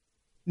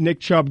Nick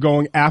Chubb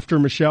going after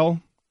Michelle,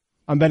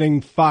 I'm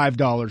betting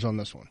 $5 on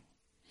this one.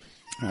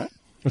 All right.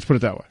 Let's put it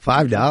that way.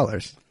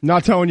 $5.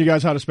 Not telling you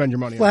guys how to spend your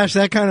money. Flash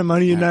that kind of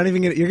money, you're not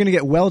even you're gonna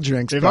get well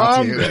drinks. If brought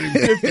to I'm you. betting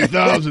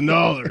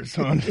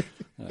 $50,000 on,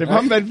 if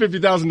I'm betting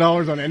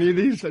 $50,000 on any of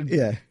these,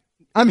 Yeah.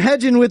 I'm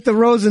hedging with the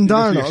Rosen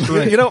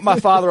Darnold. You know what my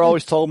father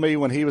always told me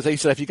when he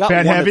said, if you got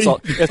Bet one, heavy or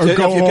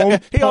go home,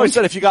 he always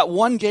said, if you got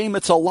one game,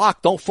 it's a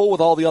lock. Don't fool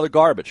with all the other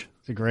garbage.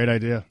 it's a great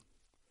idea.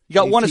 You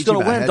got He one that's teach you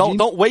going to about win. hedging?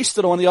 Don't waste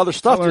it on the other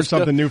stuff. I learn Just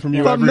something new from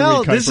you But every Mel,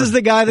 week. this Kuiper. is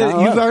the guy that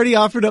No. you've already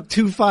offered up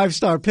 2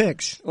 5-star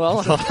picks.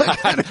 Well,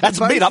 that's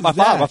me, not my is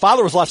father. that? My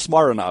father was a lot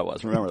smarter than I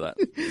was. Remember that.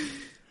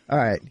 All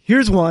right.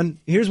 Here's one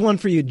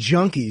for you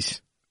junkies.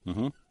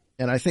 Mm-hmm.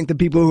 and I think the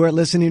people who are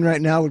listening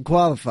right now would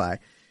qualify.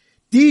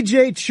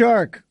 DJ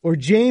Chark or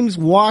James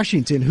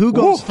Washington, who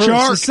goes first?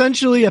 Chark.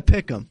 Essentially a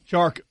pick'em.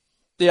 Chark.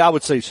 Yeah, I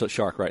would say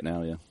Shark right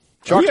now, yeah.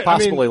 Shark's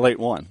possibly late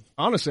one.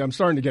 Honestly, I'm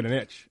starting to get an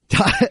itch.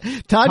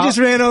 Todd just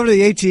ran over to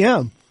the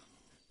ATM.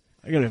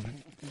 I gotta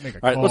make a All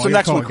right, call. what's the I gotta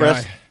next call one, a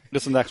Chris? guy.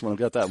 What's the next one? I've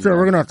got that one. Sure,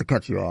 we're going to have to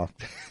cut you off.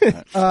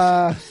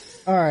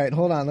 All right,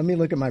 hold on. Let me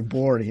look at my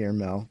board here,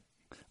 Mel.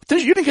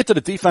 You didn't get to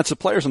the defensive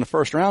players in the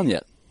first round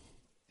yet.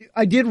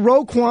 I did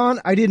Roquan.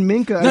 I did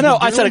Minka. No,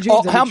 I said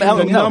how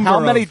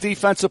many of-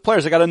 defensive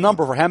players? I got a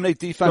number for how many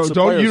defensive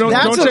Don't players.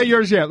 That's say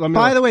yours yet. Let me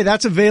By know. the way,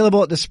 that's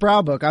available at the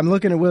Sproul book. I'm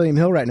looking at William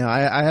Hill right now.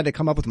 I had to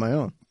come up with my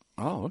own.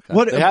 Oh, okay.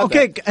 What? They have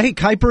Okay, that. hey,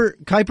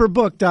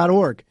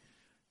 Kuiperbook.org.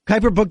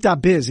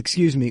 Kuiperbook.biz,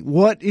 excuse me.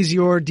 What is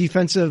your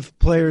defensive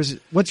players?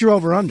 What's your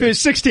over-under? It's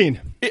 16.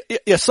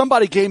 Yeah,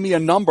 somebody gave me a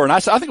number, and I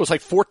said I think it was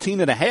like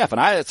 14.5, and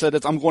I said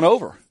I'm going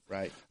over.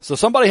 Right. So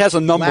somebody has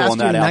a number Last on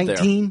that year, out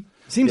 19. there.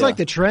 Seems Yeah. like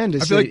the trend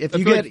is I feel like, if I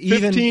you feel get like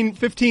even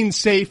 15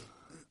 safe.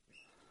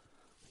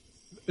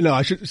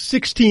 No,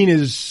 16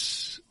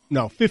 is,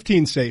 no,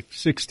 15 safe.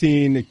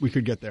 16, we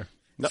could get there.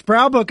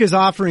 Sproul book is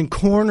offering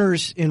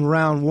corners in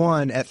round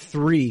 1 at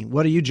 3.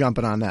 What are you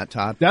jumping on that,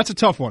 Todd? That's a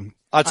tough one.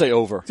 I'd say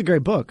over It's a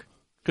great book.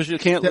 because you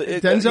can't.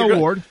 Denzel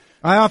Ward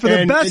I offer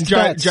the best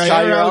bets.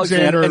 Jair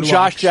Alexander and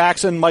Josh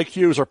Jackson, Mike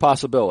Hughes are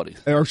possibilities.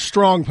 are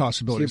strong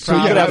possibilities. So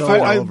you could have probably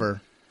four.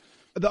 over.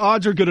 The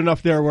odds are good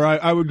enough there where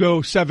I would go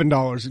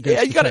 $7 against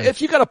Yeah, you got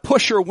if you got a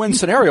push or win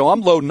scenario,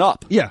 I'm loading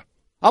up. Yeah.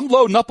 I'm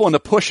loading up on the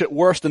push at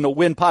worst and the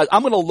win pod.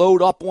 I'm going to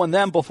load up on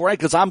them before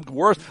because I'm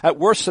at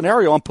worst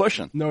scenario. I'm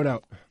pushing. No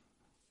doubt.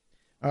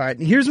 All right,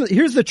 here's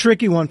the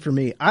tricky one for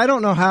me. I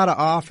don't know how to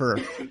offer.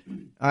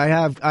 I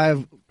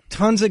have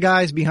tons of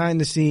guys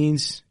behind the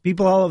scenes,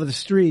 people all over the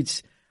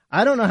streets.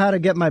 I don't know how to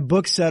get my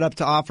book set up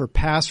to offer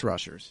pass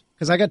rushers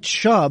because I got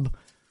Chubb.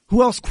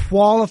 Who else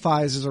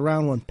qualifies as a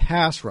round 1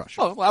 pass rusher?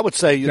 Oh, I would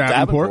say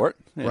Davenport.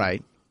 Yeah.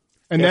 Right.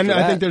 And then After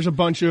I think that- there's a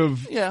bunch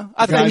of Yeah,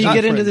 I Then think you not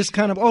get into fringe. this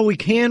kind of, we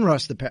can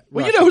rush the pass.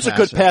 Well, you know who's a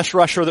good pass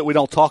rusher that we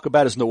don't talk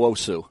about is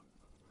Nwosu.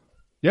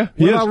 yeah.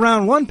 He What is. about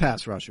round 1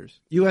 pass rushers?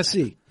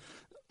 USC.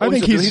 I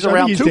think he's a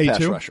round he's 2 day pass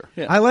 2. rusher.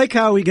 Yeah. I like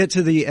how we get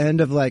to the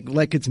end of like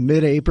it's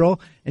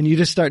mid-April and you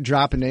just start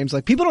dropping names.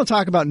 Like people don't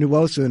talk about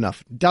Nwosu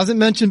enough. Doesn't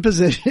mention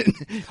position.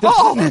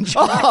 Doesn't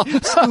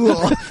mention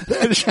school.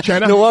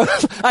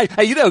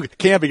 Hey, you know,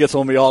 Campy gets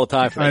on me all the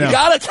time. For that. I know. You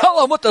got to tell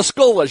them what the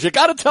school is. You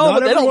got to tell them Not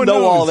that they don't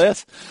everyone know all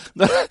knows.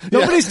 this.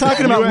 Nobody's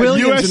talking about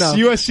Williams enough.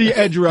 USC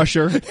edge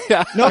rusher.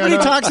 Nobody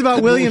talks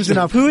about Williams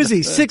enough. Who is he?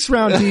 6th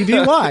round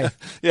DB. Why?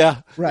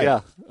 Yeah. Right.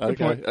 Yeah.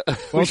 Okay. Well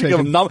We should give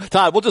taken. them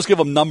Todd, we'll just give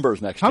them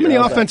numbers next How year. many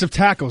How's that? offensive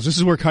tackles? This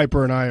is where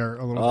Kuiper and I are a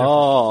little different.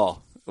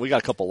 Oh, we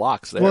got a couple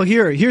locks there. Well,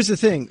 here's the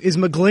thing. Is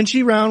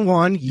McGlinchey round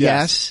 1?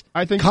 Yes.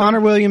 I think Connor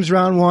so. Williams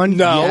round 1?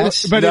 no,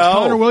 Yes. But no, it's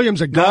Connor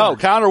Williams a No, guard.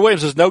 Connor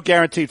Williams is no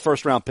guaranteed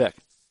first round pick.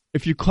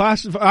 If you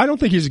classify, I don't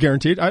think he's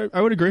guaranteed.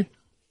 I would agree.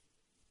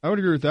 I would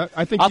agree with that.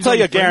 I think I'll he's tell on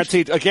you the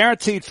fringe. a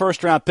guaranteed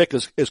first round pick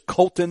is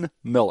Colton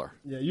Miller.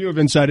 Yeah, you have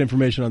inside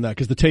information on that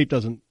because the tape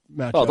doesn't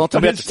match Oh, up. don't tell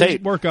But me about the his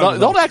tape. workout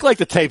Don't is act like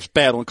the tape's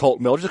bad on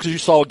Colton Miller just because you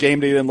saw a game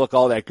that he didn't look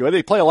all that good.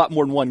 They play a lot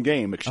more than one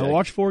game, I McShay.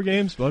 watched 4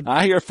 games, bud.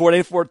 I hear 4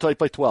 until they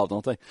play 12,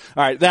 don't they? All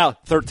right, now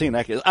 13.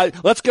 That is.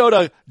 Let's go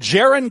to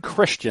Jaron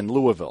Christian,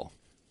 Louisville.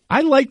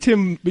 I liked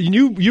him. But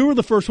you were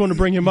the first one to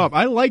bring him up.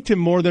 I liked him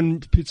more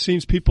than it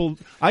seems people.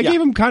 I gave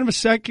him kind of a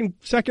second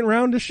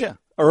roundish. Yeah,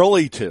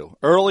 early two.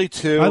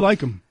 I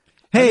like him.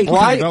 Hey,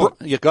 Brian,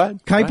 yeah, go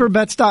ahead.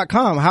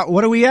 KuiperBets.com.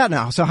 What are we at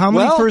now? So how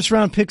many Well, first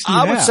round picks do you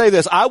I have? would say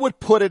this. I would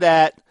put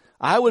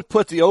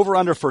the over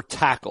under for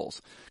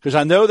tackles because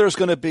I know there's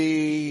going to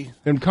be.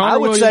 And Connor I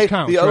would Williams say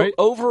counts, the right?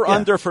 over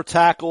under for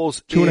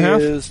tackles 2.5?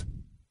 is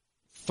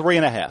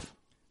 3.5.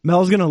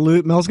 Mel's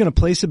gonna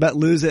place a bet,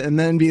 lose it, and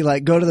then be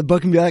like, go to the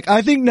book and be like,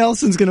 I think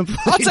Nelson's gonna play.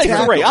 I'll say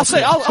tackle. 3.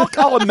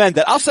 I'll amend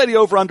that. I'll say the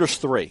over under's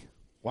 3.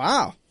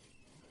 Wow.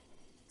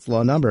 It's a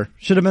low number.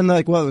 Should have been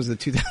like, what was it,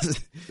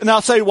 2000? And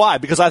I'll say why,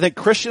 because I think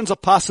Christian's a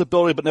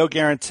possibility, but no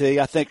guarantee.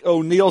 I think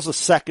O'Neal's a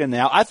second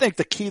now. I think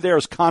the key there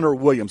is Connor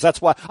Williams.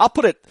 That's why I'll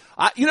put it,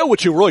 you know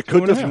what you really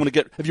could do if you want to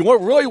get,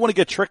 really want to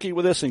get tricky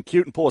with this and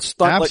cute and pull a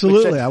stunt.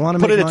 Absolutely. Like I want to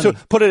put make it money.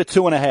 put it at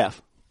 2.5.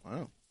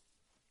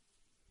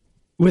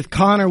 With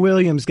Connor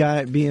Williams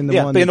guy being the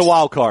one being the that's-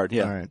 wild card.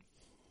 Yeah. All right.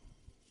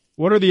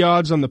 What are the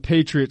odds on the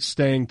Patriots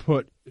staying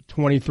put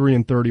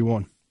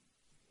 23-31?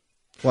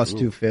 Plus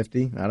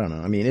 250. I don't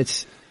know. I mean,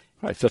 it's,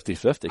 Right,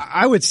 50-50.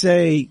 I would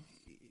say,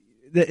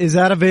 is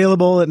that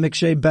available at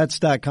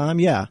McShayBets.com?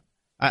 Yeah.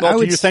 Well,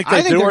 do you think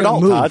they do they're or gonna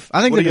don't, move. Todd?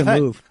 I think What do they're you going to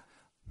think? move.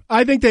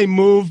 I think they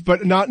move,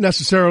 but not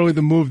necessarily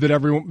the move that a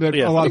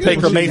lot of Baker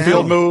people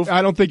Mayfield move.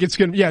 I don't think it's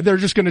going to. Yeah, they're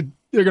going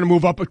to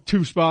move up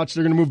 2 spots.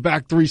 They're going to move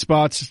back 3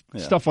 spots.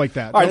 Stuff like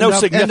that. All right, no End up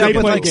significant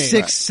with like game.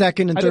 6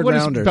 second and I think third what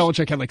is rounders.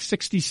 Belichick had like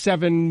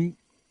 67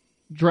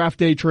 draft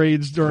day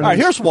trades during. All right,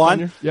 his here's one.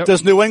 tenure. Yep.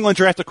 Does New England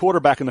draft a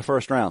quarterback in the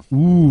first round?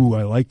 Ooh,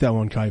 I like that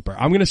one, Kuiper.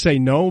 I'm going to say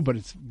no, but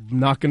it's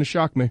not going to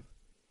shock me.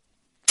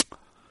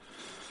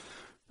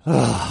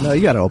 No,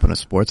 you got to open a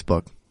sports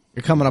book.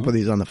 You're coming up with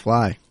these on the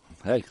fly.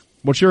 Hey.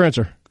 What's your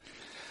answer?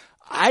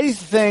 I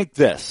think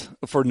this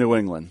for New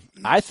England.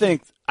 I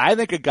think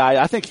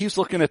he's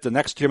looking at the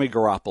next Jimmy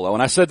Garoppolo.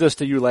 And I said this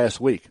to you last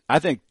week. I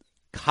think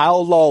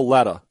Kyle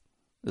Lauletta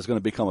is going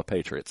to become a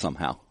Patriot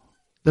somehow.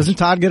 Doesn't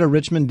Todd get a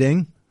Richmond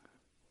ding?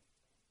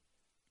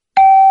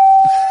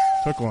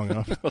 Took long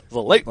enough.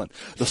 The late one.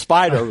 The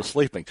spider was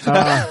sleeping.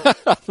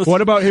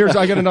 What about here's?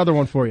 I got another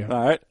one for you.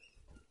 All right.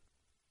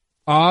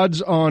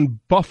 Odds on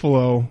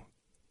Buffalo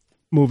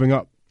moving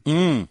up.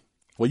 Well,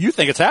 you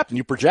think it's happened.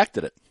 You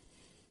projected it.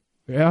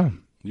 Yeah.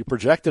 You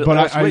projected it But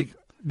last week.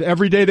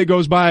 every day that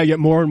goes by, I get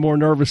more and more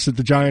nervous that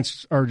the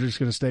Giants are just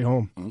going to stay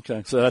home.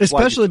 Okay, so that's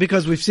especially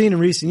because we've seen in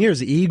recent years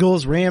the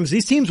Eagles, Rams.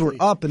 These teams were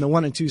up in the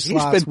 1 and 2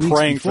 slots. He's been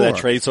praying for that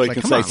trade so he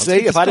can say,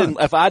 "See, if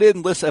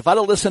I'd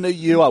listened to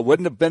you, I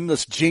wouldn't have been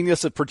this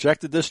genius that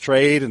projected this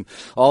trade and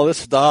all this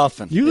stuff."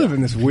 And you live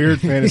in this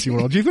weird fantasy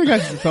world. Do you think I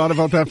thought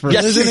about that for?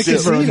 Yes,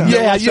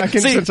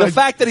 the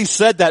fact that he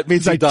said that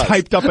means he does.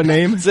 Typed up a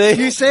name. See,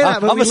 you say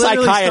that, I'm a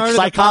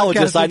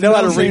psychologist. I know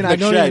how to read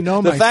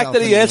McShay. The fact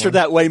that he answered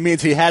that way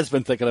means he has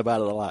been thinking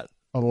about it a lot.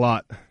 A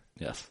lot.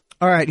 Yes.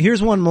 All right,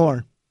 here's one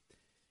more.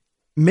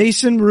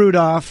 Mason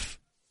Rudolph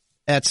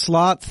at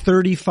slot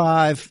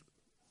 35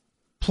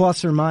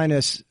 plus or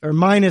minus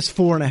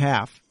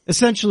 4.5.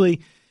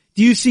 Essentially,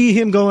 do you see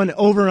him going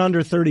over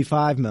under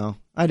 35, Mel?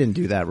 I didn't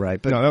do that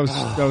right, but no,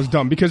 that was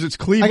dumb because it's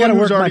Cleveland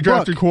who's already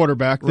drafted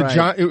quarterback.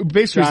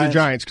 Basically, it's the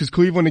Giants because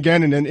Cleveland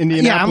again and then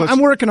Indianapolis. Yeah, I'm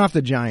working off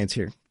the Giants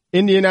here.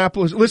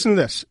 Indianapolis. Listen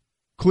to this.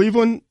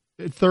 Cleveland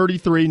at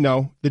 33.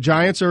 No, the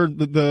Giants are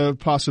the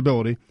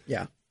possibility.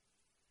 Yeah.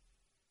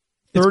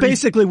 It's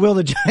basically, will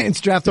the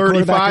Giants draft a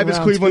 35 is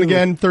Cleveland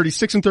again,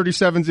 36 and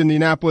 37 is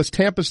Indianapolis,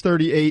 Tampa's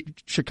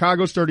 38,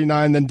 Chicago's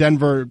 39, then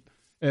Denver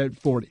at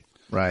 40.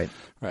 Right.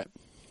 Yeah,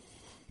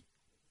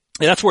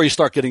 that's where you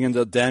start getting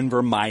into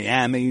Denver,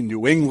 Miami,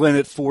 New England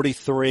at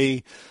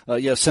 43,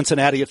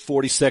 Cincinnati at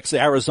 46,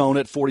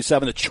 Arizona at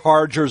 47, the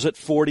Chargers at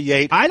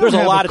 48. There's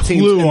a lot of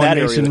teams in that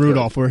area. Mason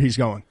Rudolph where he's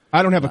going.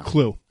 I don't have a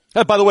clue.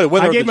 By the way,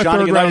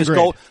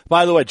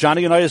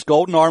 Johnny Unitas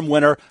Golden Arm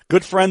winner,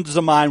 good friends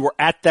of mine were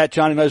at that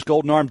Johnny Unitas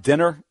Golden Arm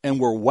dinner and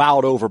were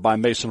wowed over by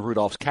Mason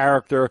Rudolph's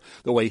character,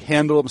 the way he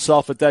handled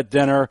himself at that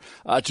dinner.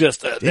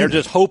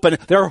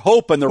 They're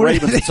hoping the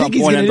Ravens at some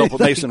point end up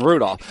with Mason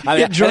Rudolph.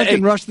 Get drunk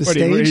and rush the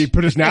stage. He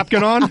put his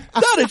napkin on? No,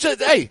 it's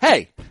just,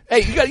 hey,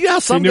 you know how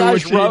some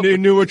guys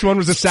knew which one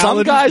was a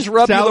salad. Some guys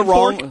rub you the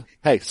wrong. Fork?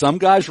 Hey, some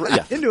guys.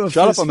 Yeah, shut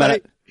up a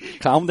minute.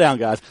 Calm down,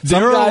 guys.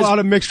 There are a lot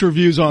of mixed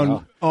reviews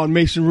on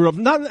Mason Rudolph.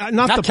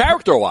 Not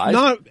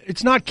character-wise.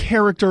 It's not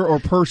character or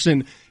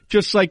person.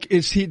 Just like,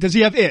 does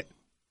he have it?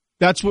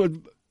 That's what,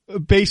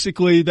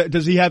 basically,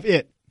 does he have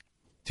it?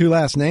 2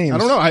 last names. I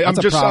don't know. I'm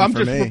just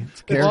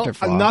it's character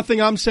flaw. Nothing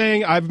I'm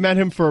saying. I've met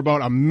him for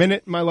about a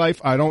minute in my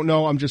life. I don't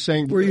know. I'm just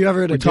saying. Were you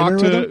ever at a dinner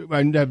with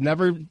him? I've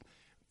never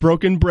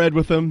broken bread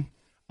with him.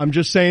 I'm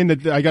just saying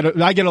that I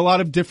get a lot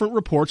of different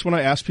reports when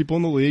I ask people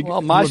in the league who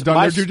have done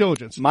their due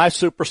diligence. My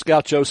super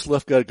scout Joe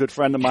Slifka, a good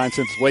friend of mine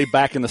since way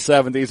back in the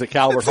 70s at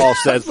Calvert Hall,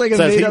 says he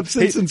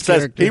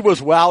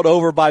was wowed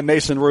over by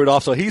Mason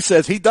Rudolph, so he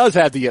says he does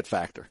have the it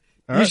factor.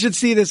 You should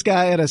see this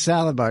guy at a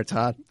salad bar,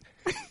 Todd.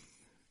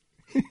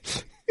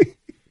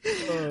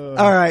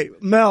 All right,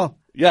 Mel.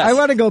 Yes. I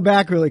want to go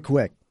back really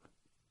quick.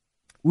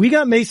 We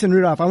got Mason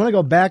Rudolph. I want to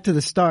go back to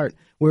the start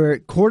where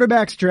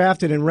quarterbacks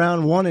drafted in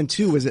round 1 and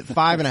 2 was at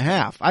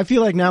 5.5. I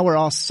feel like now we're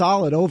all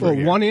solid over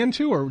here. 1 and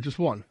 2 or just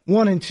 1?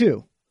 1 and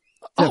 2.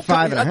 At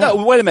 5.5.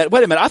 No, wait a minute.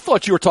 I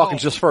thought you were talking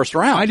just first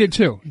round. I did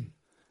too.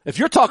 If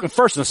you're talking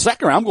first and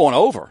second round, I'm going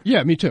over.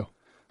 Yeah, me too.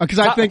 Because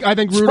I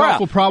think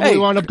Rudolph will probably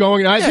wind up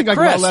going, and I think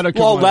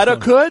Lauletta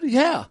could.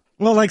 Yeah.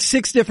 Well, like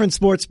 6 different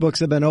sports books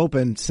have been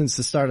opened since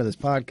the start of this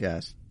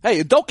podcast.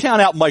 Hey, don't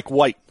count out Mike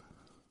White.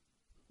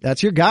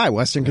 That's your guy,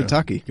 Western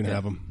Kentucky. You can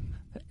have him.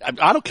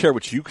 I don't care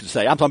what you can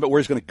say. I'm talking about where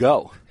he's going to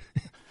go.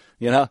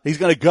 He's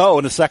going to go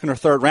in the second or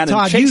third round.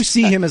 Todd, you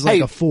see him as like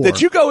a 4.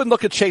 Did you go and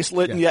look at Chase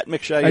Litton yet,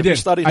 McShay? I did.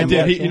 Studied him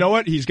yet? You know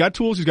what? He's got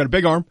tools. He's got a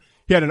big arm.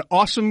 He had an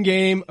awesome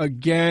game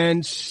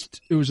against,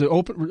 it was an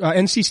open,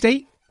 NC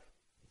State?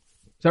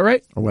 Is that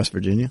right? Or West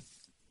Virginia?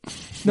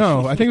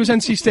 No, I think it was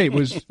NC State. It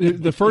was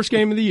the first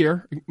game of the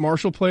year.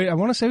 Marshall played, I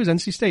want to say it was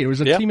NC State. It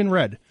was a team in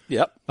red.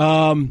 Yep.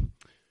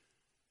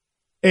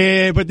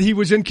 But he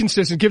was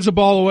inconsistent. Gives the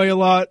ball away a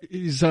lot.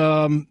 He's,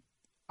 I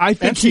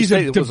think he's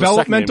a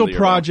developmental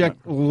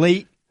project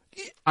late.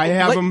 I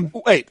have him.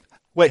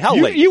 Wait, how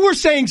late? You were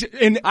saying,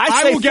 and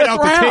I will get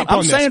out the tape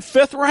on this. I'm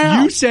saying 5th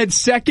round. You said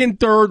second,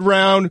 third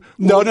round.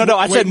 No.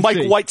 I said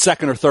Mike White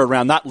second or third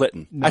round, not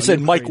Litton. I said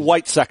Mike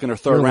White second or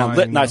third round.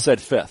 Litton, I said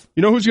 5th.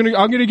 You know who's I'm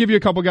going to give you a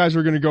couple guys who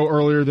are going to go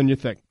earlier than you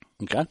think.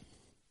 Okay.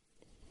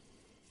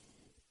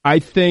 I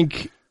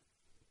think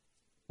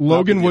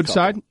Logan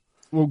Woodside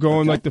will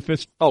go in like the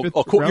fifth round.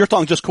 You're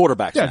talking just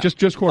quarterbacks. Yeah, now. just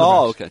quarterbacks.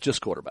 Oh, okay,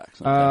 just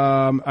quarterbacks.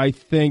 Okay. I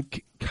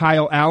think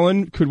Kyle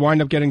Allen could wind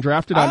up getting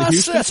drafted out of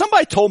Houston.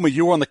 Somebody told me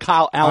you were on the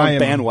Kyle Allen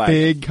bandwagon. I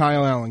am a big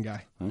Kyle Allen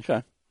guy.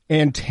 Okay.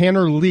 And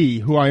Tanner Lee,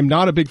 who I am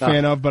not a big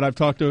fan of, but I've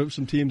talked to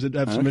some teams that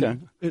have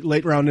some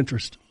late round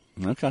interest.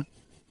 Okay.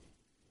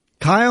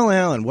 Kyle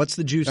Allen, what's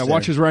the juice Now there?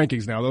 watch his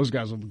rankings now. Those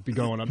guys will be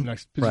going up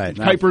next. Right.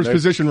 Kuiper's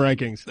position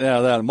rankings.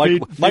 Yeah, that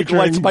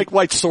Mike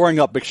White's soaring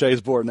up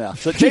Shay's board now.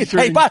 So Chase,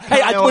 we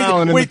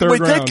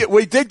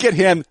did get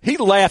him. He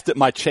laughed at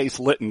my Chase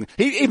Litton.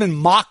 He even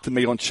mocked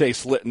me on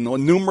Chase Litton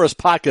on numerous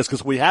podcasts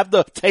because we have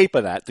the tape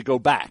of that to go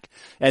back.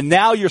 And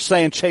now you're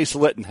saying Chase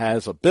Litton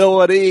has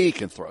ability, he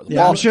can throw the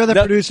ball. I'm sure the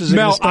producers are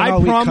Mel, going to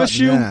I promise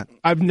you,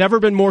 I've never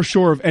been more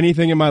sure of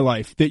anything in my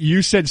life that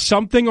you said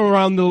something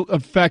around the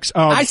effects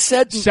of I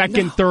said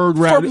second, third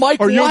round. For Mike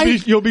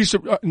White? You'll be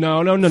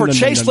no. For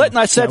Chase Litton,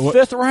 I said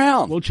fifth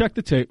round. We'll check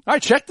the tape. All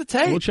right, check the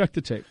tape. We'll check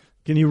the tape.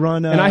 Can you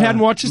run? And I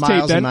hadn't watched his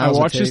tape then. I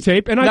watched his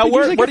tape, and I think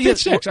he's like a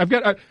 6.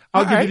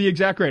 I'll give you the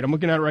exact grade. I'm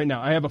looking at it right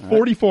now. I have a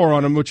 44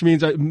 on him, which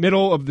means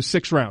middle of the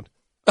 6th round.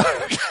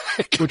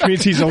 Which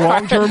means he's a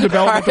long-term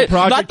developmental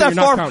project.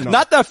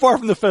 Not that far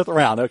from the 5th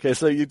round. Okay,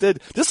 so you did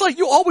just like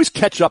you always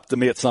catch up to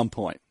me at some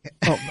point.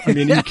 Oh, I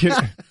mean,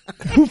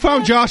 who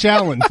found Josh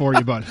Allen for you,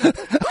 bud?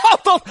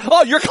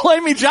 Oh, you're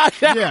claiming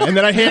Josh Allen? Yeah, and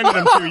then I handed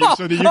him to you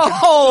so that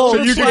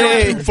you can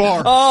go too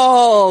far.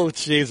 Oh,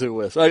 jeez, it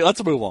was. All right,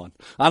 let's move on.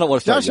 I don't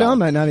want to. Josh Allen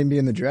might not even be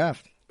in the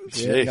draft.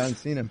 Yeah, I haven't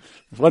seen him.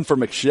 One for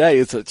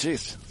McShay.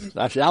 It's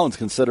Josh Allen's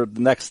considered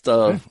the next.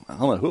 I don't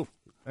know who.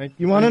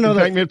 You want to know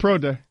that mid-pro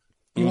day.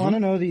 You want to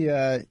know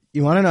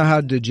you want to know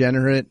how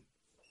degenerate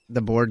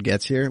the board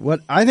gets here? What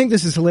I think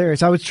this is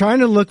hilarious. I was trying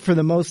to look for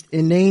the most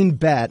inane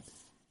bet,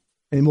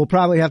 and we'll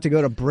probably have to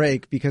go to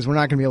break because we're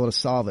not going to be able to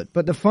solve it.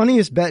 But the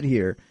funniest bet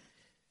here,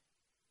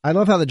 I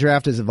love how the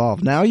draft has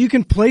evolved. Now you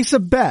can place a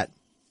bet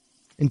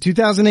in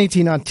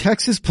 2018 on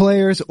Texas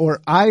players or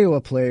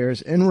Iowa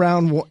players in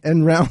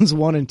rounds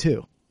 1 and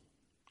 2.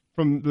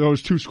 From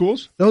those two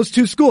schools? Those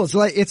two schools.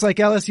 It's like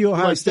LSU,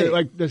 Ohio State.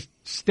 Like the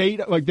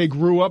state, like they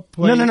grew up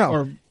playing? No.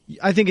 Or,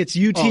 I think it's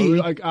UT,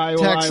 like Iowa,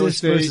 Texas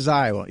versus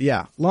Iowa.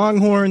 Yeah.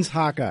 Longhorns,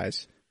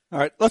 Hawkeyes. All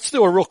right, let's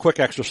do a real quick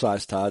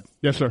exercise, Todd.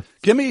 Yes, sir.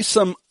 Give me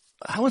some,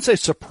 I wouldn't say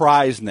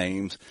surprise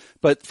names,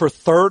 but for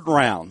 3rd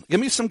round. Give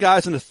me some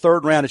guys in the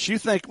 3rd round that you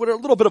think were a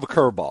little bit of a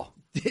curveball.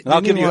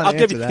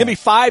 Give me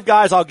 5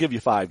 guys, I'll give you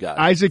 5 guys.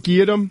 Isaac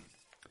Yiadom.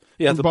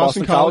 Yeah, the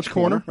Boston College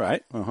corner.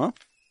 Right.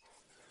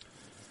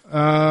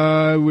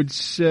 I would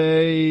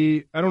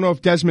say, I don't know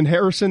if Desmond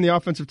Harrison, the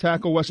offensive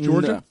tackle, West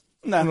Georgia.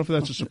 No. I don't know if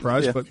that's a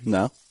surprise, but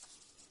no.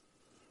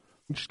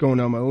 I'm just going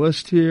down my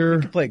list here.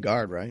 You can play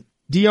guard, right?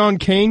 Deion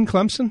Kane,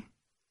 Clemson,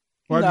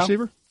 wide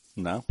receiver.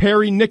 No.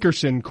 Perry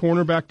Nickerson,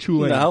 cornerback,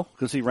 Tulane. No,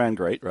 because he ran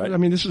great, right? I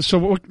mean, this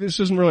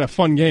isn't really a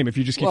fun game if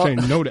you just keep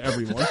saying no to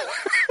everyone.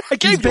 I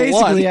gave He's you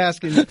basically one.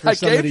 asking for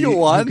somebody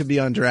who could be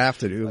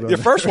undrafted. Your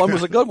first one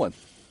was a good one.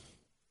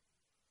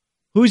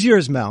 Who's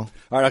yours, Mel?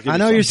 All right, I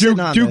know you're sitting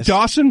on Duke this.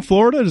 Dawson,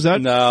 Florida. Does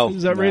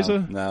that raise a?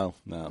 No.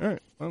 All right.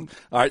 All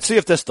right. See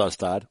if this does,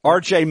 Todd.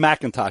 R.J.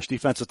 McIntosh,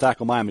 defensive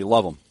tackle, Miami.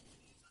 Love him.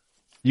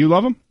 You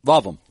love him?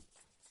 Love him.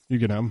 You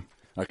can have him.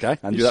 Okay,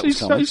 I knew that was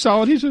coming. He's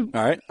solid.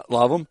 All right,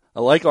 love him. I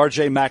like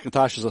R.J.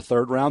 McIntosh as a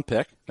 3rd round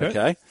pick.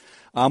 Okay.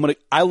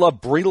 I love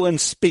Breeland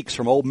Speaks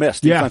from Ole Miss,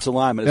 defensive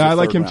lineman. Yeah, I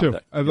like him too.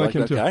 I like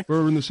him too.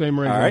 We're in the same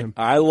range. All right. Him.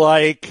 I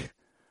like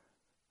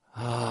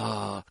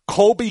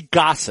Colby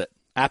Gossett,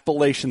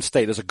 Appalachian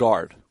State, as a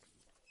guard.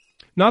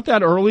 Not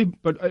that early,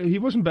 but he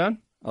wasn't bad.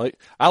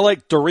 I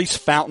like Darius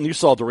Fountain. You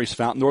saw Darius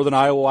Fountain, Northern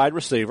Iowa wide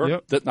receiver.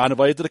 Yep. That not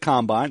invited to the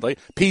combine. Like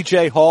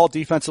P.J. Hall,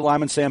 defensive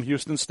lineman, Sam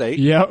Houston State.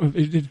 Yeah.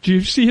 Did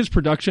you see his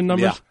production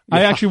numbers? Yeah.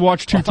 I actually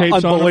watched 2 tapes on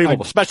him.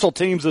 Unbelievable. Special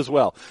teams as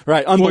well.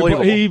 Right.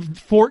 Unbelievable. He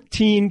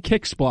 14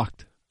 kicks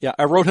blocked. Yeah,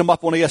 I wrote him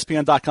up on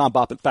ESPN.com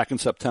back in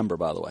September,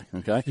 by the way.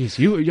 Okay. Jeez,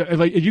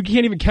 you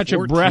can't even catch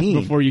 14. A breath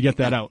before you get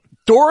that out.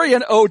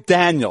 Dorian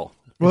O'Daniel.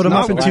 Wrote him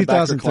up in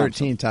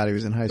 2013, Todd. He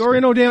was in high school.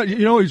 Dorian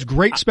O'Daniel, he's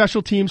great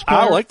special teams player.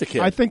 I like the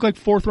kid. I think like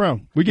 4th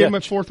round. We gave him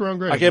a 4th round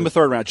grade. I gave him a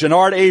 3rd round.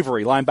 Jannard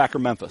Avery,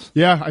 linebacker, Memphis.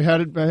 Yeah, I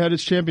had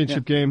his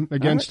championship game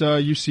against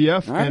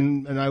UCF,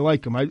 and I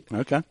like him.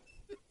 Okay.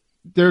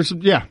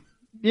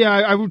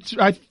 I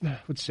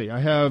would say I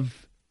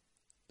have.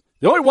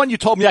 The only one you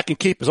told me I can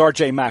keep is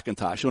R.J.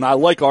 McIntosh, and I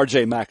like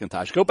R.J.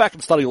 McIntosh. Go back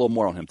and study a little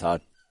more on him,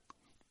 Todd.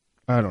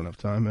 I don't have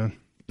time, man.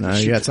 No,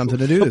 you got something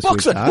to do this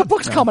week, Todd. The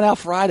book's coming out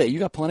Friday. You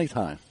got plenty of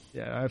time.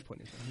 Yeah, I have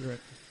plenty of time. You're right.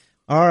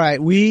 All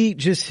right, we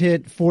just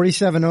hit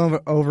 47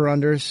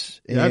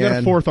 over-unders. Yeah, I got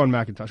a 4th on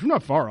McIntosh. We're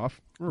not far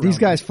off. These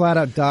guys flat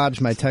out dodged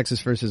my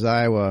Texas versus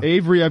Iowa.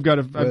 Avery, I've got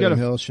a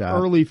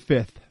early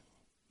 5th.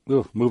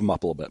 Ooh, move him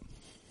up a little bit.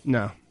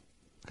 No.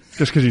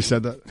 Just because you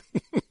said that.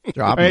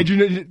 Drop hey,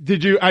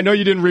 did you? I know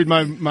you didn't read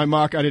my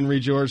mock. I didn't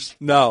read yours.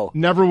 No.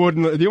 Never would.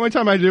 The only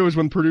time I do is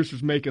when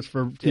producers make us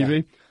for TV.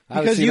 Yeah.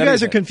 Because you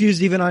guys are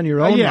confused even on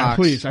your own mocks.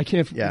 Please. I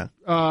can't. Yeah.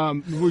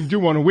 We do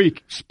one a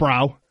week.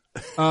 Sprow.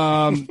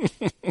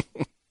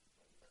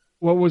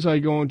 What was I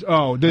going to?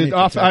 Oh,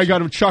 I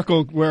got a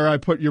chuckle where I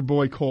put your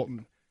boy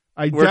Colton.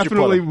 I Where'd you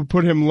definitely put him? would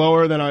put him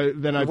lower than I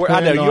planned I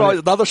know you on. always,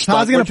 another stud. I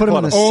was going to put him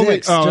in the Only,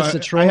 6th just to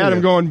troll I had him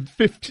you. going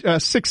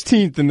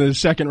 16th in the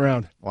second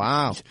round.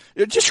 Wow.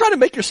 You're just trying to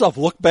make yourself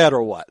look bad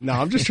or what? No,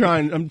 I'm just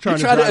trying. I'm trying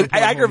You're trying drive to the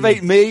point aggravate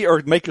home. me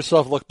or make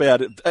yourself look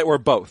bad, or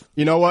both.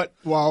 You know what?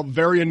 While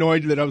very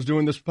annoyed that I was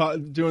doing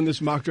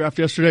this mock draft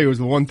yesterday, it was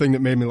the one thing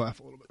that made me laugh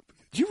a little bit.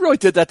 You really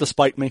did that to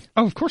spite me?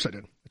 Oh, of course I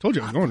did. I told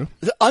you I was going to.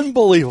 It's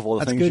unbelievable. The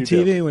That's things good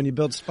you TV do. when you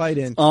build spite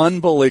in.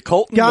 Unbelievable.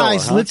 Colton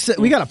Guys, Miller, huh?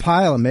 we got a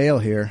pile of mail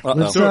here.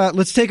 Uh-oh.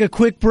 Let's take a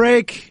quick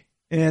break,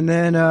 and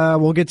then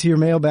we'll get to your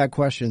mailbag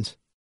questions.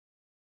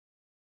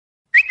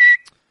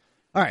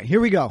 All right, here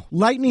we go.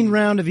 Lightning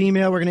round of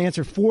email. We're going to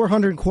answer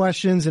 400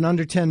 questions in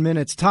under 10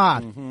 minutes.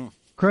 Todd,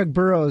 Craig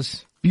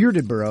Burrows,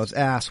 Bearded Burrows,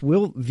 asks,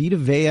 will Vita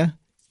Vea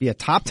be a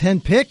top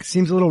 10 pick?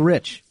 Seems a little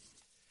rich.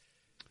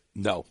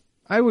 No.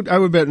 I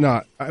would bet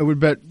not. I would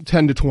bet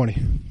 10 to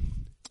 20.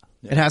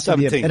 It has to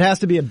be. 17. It has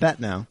to be a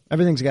bet now.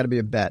 Everything's got to be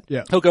a bet.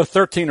 Yeah. He'll go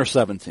 13 or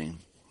 17.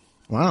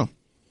 Wow.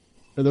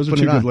 Those are Put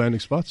two it on. good landing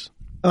spots.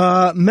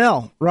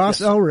 Mel,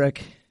 Ross Yes.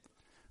 Elric,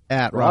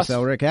 at Ross Ross?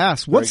 Elric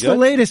asks, what's Very the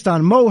good. latest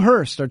on Mo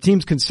Hurst? Our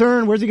team's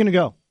concerned. Where's he going to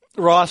go?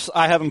 Ross,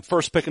 I have him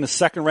first pick in the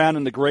second round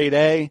in the grade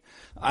A.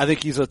 I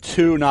think he's a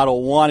 2, not a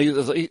 1.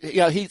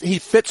 He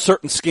fits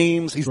certain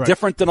schemes. He's Right.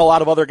 different than a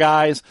lot of other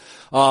guys.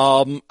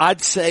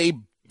 I'd say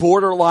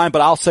borderline,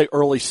 but I'll say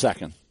early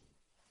second.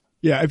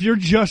 Yeah, if you're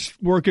just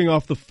working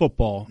off the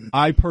football,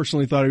 I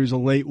personally thought he was a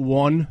late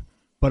 1,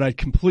 but I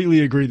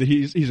completely agree that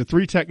he's a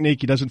 3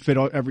 technique. He doesn't fit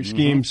every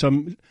scheme.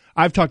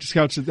 I've talked to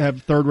scouts that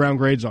have third round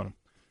grades on him.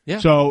 Yeah.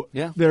 So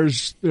Yeah.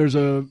 there's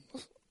a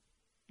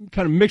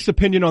kind of mixed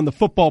opinion on the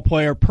football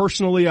player.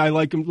 Personally, I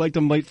liked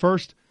him late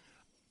first.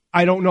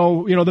 I don't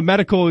know. The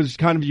medical is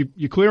kind of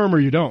you clear him or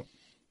you don't.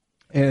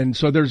 And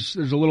so there's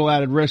a little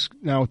added risk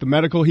now with the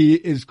medical. He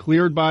is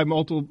cleared by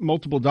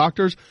multiple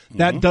doctors.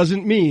 That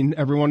doesn't mean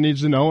everyone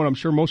needs to know, and I'm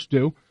sure most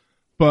do.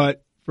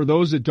 But for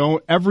those that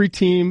don't, every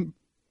team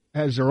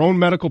has their own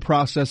medical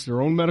process,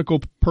 their own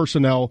medical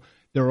personnel,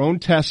 their own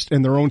tests,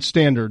 and their own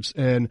standards.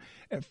 And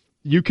if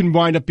you can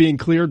wind up being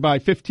cleared by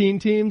 15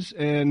 teams,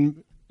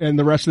 and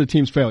the rest of the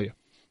teams fail you.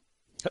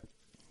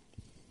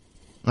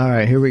 All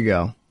right, here we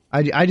go.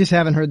 I just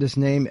haven't heard this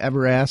name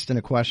ever asked in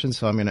a question,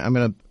 so I'm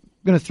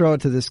gonna throw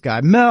it to this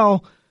guy,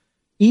 Mel.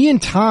 Ian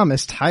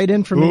Thomas, tight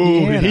end from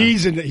Indiana.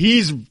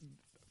 He's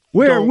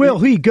Where will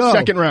he go?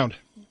 Second round.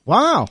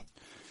 Wow.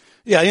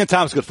 Yeah, Ian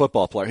Thomas is a good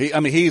football player.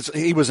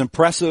 He was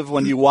impressive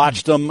when you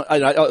watched him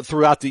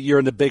throughout the year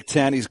in the Big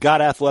Ten. He's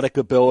got athletic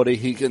ability.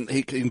 He can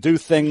do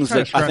things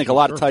that I think a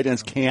lot of tight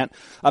ends can't.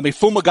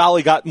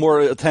 Fumagalli got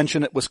more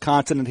attention at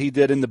Wisconsin than he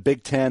did in the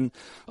Big Ten.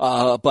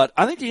 But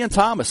I think Ian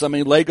Thomas,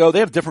 Lego, they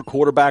have different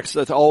quarterbacks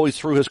that's always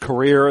through his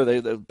career.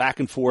 They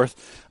back and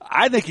forth.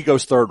 I think he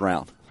goes third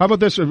round. How about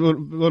this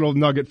little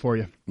nugget for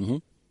you?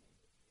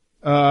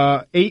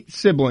 8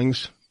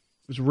 siblings.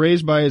 Was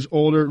raised by his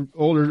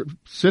older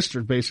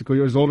sister, basically,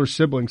 or his older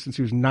sibling since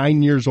he was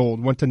 9 years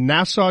old. Went to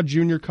Nassau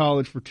Junior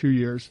College for 2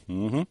 years.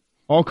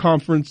 All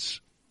conference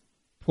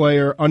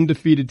player,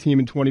 undefeated team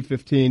in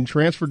 2015.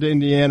 Transferred to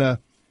Indiana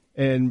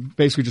and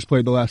basically just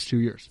played the last 2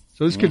 years.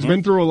 So this kid's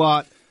been through a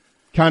lot.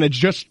 Kind of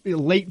just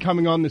late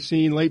coming on the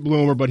scene, late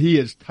bloomer, but he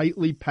is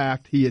tightly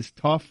packed. He is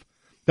tough.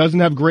 Doesn't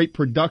have great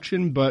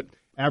production, but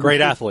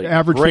Great athlete.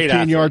 Average Great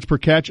 15 athlete. yards per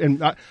catch.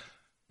 And I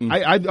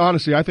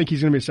honestly, I think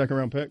he's going to be a second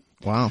round pick.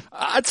 Wow.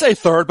 I'd say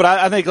third, but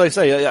I think, like I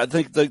say, I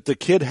think the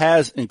kid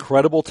has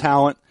incredible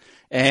talent.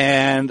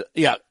 And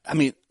he's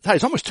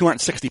almost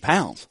 260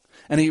 pounds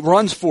and he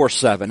runs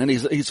 4.7 and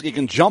he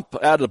can jump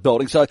out of the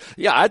building. So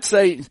yeah, I'd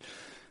say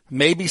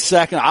maybe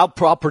second. I'll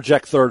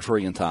project third for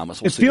Ian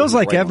Thomas. It feels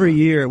like every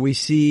year we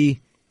see,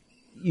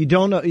 you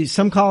don't know,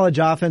 some college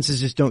offenses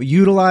just don't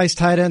utilize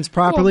tight ends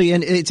properly,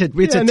 and it's a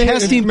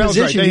testing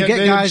position. Right. You get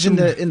they guys in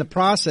the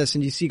process,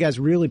 and you see guys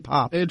really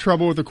pop. They had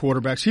trouble with the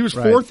quarterbacks. He was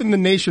Right. 4th in the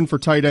nation for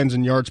tight ends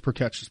and yards per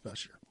catch this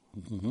past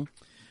year.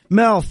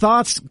 Mel,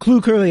 thoughts?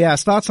 Clue Curly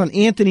asked, thoughts on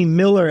Anthony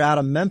Miller out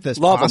of Memphis?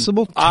 Love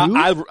Possible? him.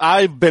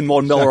 I've been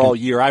on Miller all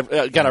year. I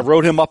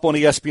wrote him up on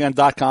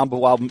ESPN.com, but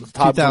while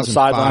Todd was on the 2005.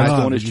 sidelines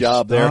doing his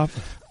job there.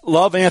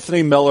 Love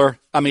Anthony Miller.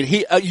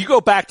 You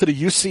go back to the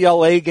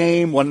UCLA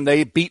game when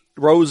they beat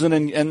Rosen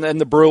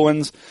and the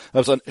Bruins. It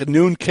was a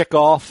noon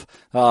kickoff.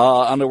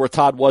 I don't know where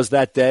Todd was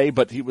that day,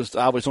 but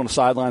I was on the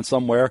sideline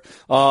somewhere.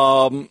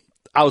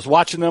 I was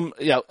watching him,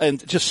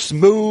 and just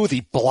smooth.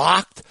 He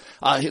blocked,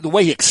 the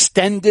way he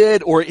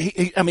extended, or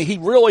he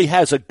really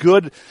has a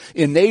good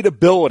innate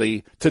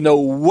ability to know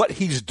what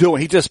he's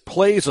doing. He just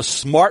plays a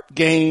smart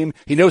game.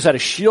 He knows how to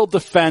shield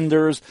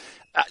defenders.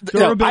 I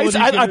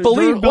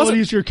believe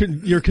durability is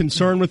your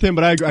concern with him,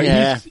 but I agree.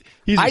 Yeah.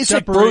 He's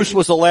Isaac Bruce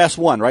was the last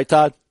one, right,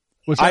 Todd?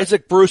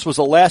 Isaac Bruce was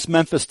the last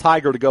Memphis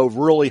Tiger to go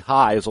really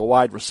high as a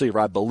wide receiver,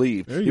 I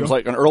believe. He was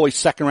like an early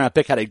second-round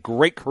pick, had a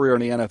great career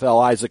in the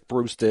NFL, Isaac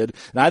Bruce did.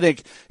 And I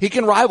think he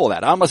can rival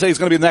that. I'm going to say he's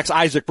going to be the next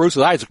Isaac Bruce,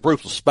 because Isaac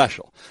Bruce was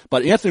special.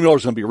 But Anthony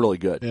Miller's going to be really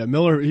good. Yeah,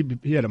 Miller,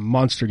 he had a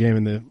monster game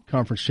in the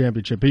conference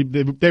championship.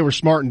 They were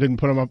smart and didn't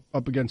put him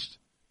up against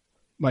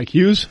Mike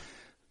Hughes,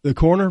 the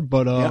corner,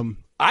 but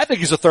I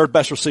think he's the third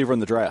best receiver in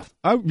the draft.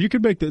 You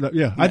could make that.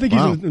 Yeah, I think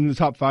he's in the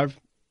top 5.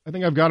 I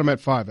think I've got him at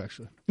 5,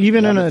 actually.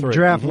 Even in a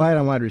draft light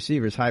on wide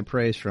receivers, high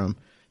praise from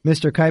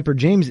Mr. Kuiper.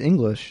 James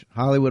English,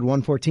 Hollywood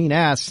 114,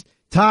 asks,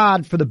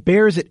 Todd, for the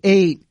Bears at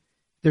 8,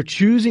 they're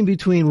choosing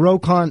between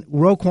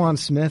Roquan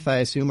Smith, I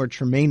assume, or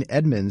Tremaine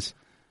Edmonds.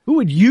 Who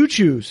would you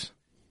choose?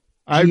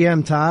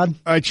 GM Todd?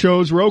 I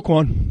chose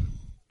Roquan.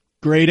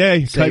 Grade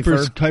A.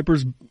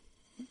 Kuiper's.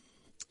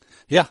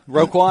 Yeah,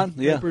 Roquan.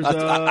 Yeah,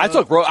 I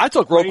took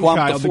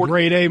Roquan with the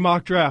grade A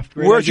mock draft.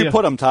 Where'd you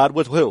put him, Todd?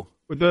 With who?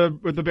 With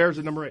the Bears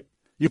at number 8.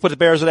 You put the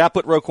Bears at that.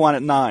 Put Roquan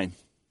at 9.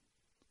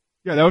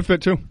 Yeah, that would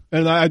fit too.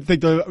 And I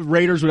think the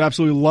Raiders would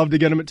absolutely love to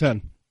get him at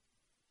 10.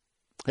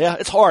 Yeah,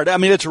 it's hard. I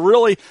mean, it's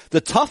really the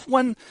tough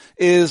one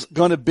is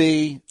going to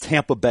be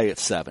Tampa Bay at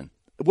 7.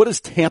 What does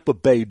Tampa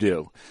Bay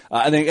do?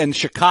 I think in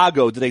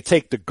Chicago, do they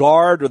take the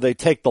guard or they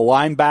take the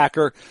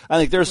linebacker? I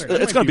think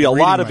it's going to be a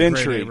lot of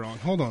intrigue.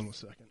 Hold on a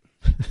second.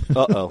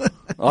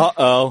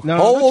 Uh-oh.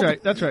 No,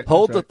 that's right.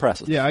 Hold the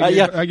presses. Yeah,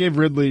 I gave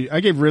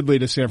Ridley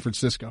to San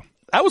Francisco.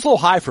 That was a little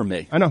high for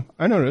me. I know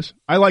this.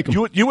 I like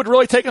him. You would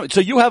really take him?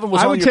 So you have him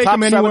as one of your top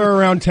 7? I would take him anywhere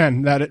around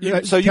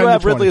 10. So you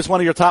have Ridley as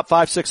one of your top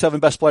 5, 6, 7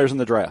 best players in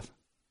the draft?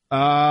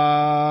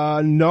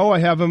 No, I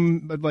have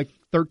him at like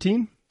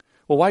 13.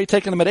 Well, why are you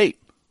taking him at 8?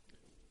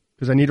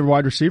 Because I need a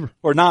wide receiver.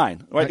 Or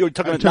 9. Right? You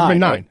took him at 9.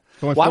 Him at 9.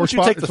 Right? Why would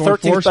you take the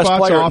 13th best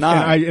player at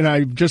 9? And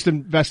I just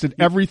invested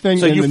everything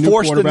in the new quarterback. So you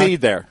forced the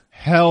need there.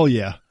 Hell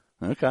yeah.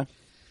 Okay.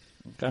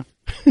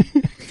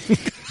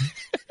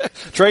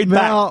 Trade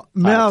back.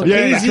 Mel,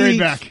 trade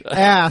back.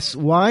 asks,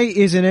 why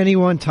isn't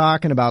anyone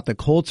talking about the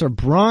Colts or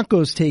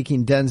Broncos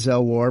taking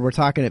Denzel Ward? We're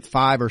talking at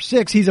 5 or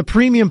 6. He's a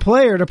premium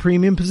player at a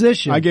premium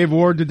position. I gave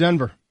Ward to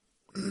Denver.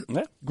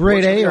 Yeah.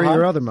 Grade A or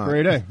your other mock?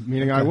 Grade A,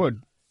 meaning I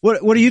would.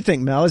 What do you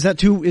think, Mel? Is that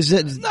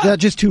that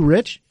just too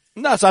rich?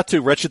 No, it's not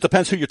too rich. It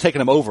depends who you're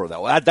taking him over,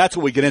 though. That's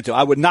what we get into.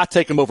 I would not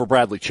take him over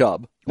Bradley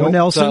Chubb. Or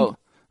Nelson? So,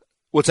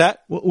 what's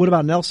that? What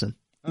about Nelson?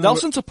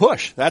 Nelson's a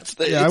push. I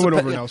went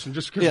over Nelson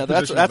just because. Yeah,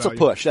 that's a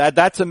push.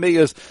 That to me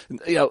is,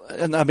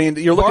 and I mean,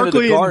 you're looking at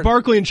the guard.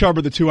 Barkley and Chubb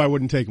are the two I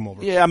wouldn't take him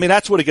over. Yeah, I mean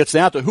that's what it gets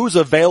down to. Who's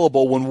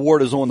available when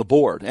Ward is on the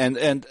board?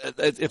 And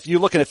if you're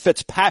looking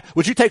at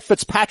would you take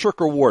Fitzpatrick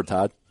or Ward,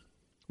 Todd?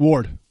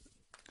 Ward.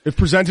 If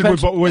presented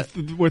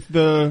with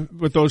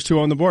those two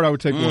on the board, I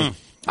would take Ward.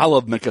 I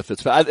love Minkah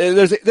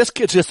Fitzpatrick. This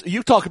kid's just,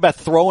 you talk about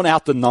throwing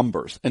out the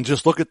numbers and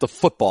just look at the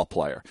football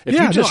player. If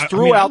you just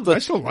threw out I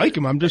still like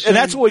him. I'm just saying.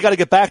 And that's what we got to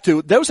get back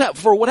to.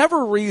 For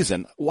whatever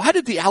reason, why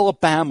did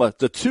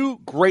the two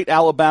great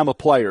Alabama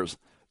players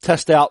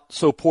test out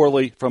so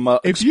poorly from a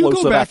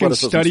explosive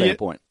athleticism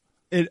standpoint?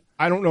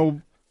 I don't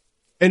know.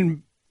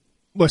 And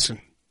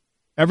listen,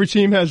 every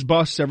team has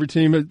busts. Every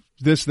team has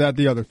this, that,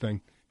 the other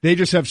thing. They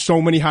just have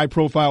so many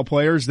high-profile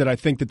players that I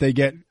think that they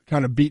get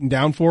kind of beaten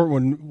down for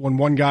when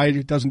one guy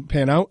doesn't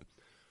pan out.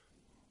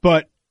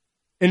 And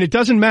it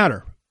doesn't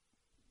matter.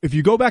 If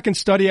you go back and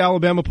study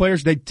Alabama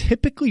players, they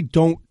typically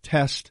don't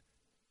test,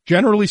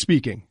 generally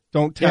speaking,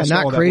 not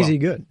all crazy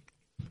that well. Good.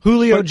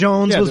 Julio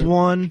Jones was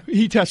one.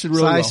 He tested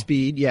really well. Size,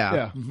 speed,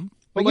 yeah. Mm-hmm.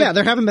 But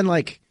there haven't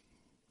been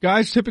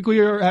guys typically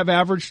have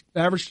average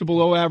to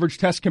below average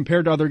tests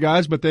compared to other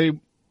guys, but they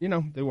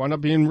wind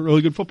up being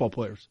really good football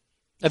players.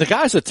 And the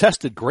guys that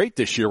tested great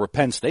this year were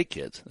Penn State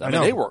kids. I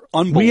mean, they were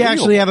unbelievable. We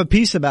actually have a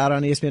piece about it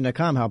on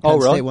ESPN.com how Penn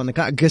State won the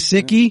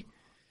Gesicki,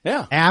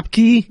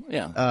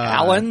 Apke,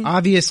 Allen,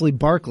 obviously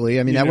Barkley.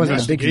 I mean, that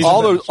wasn't a big piece.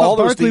 All those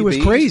Barkley DBs, was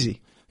crazy.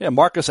 Yeah,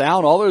 Marcus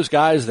Allen, all those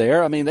guys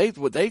there. I mean,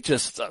 they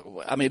just.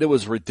 I mean, it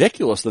was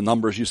ridiculous the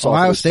numbers you saw.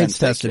 Ohio State's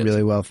tested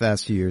really well the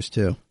last few years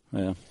too.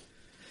 Yeah.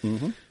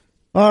 Mm-hmm.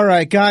 All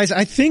right, guys.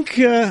 I think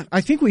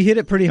we hit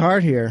it pretty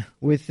hard here.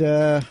 We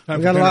got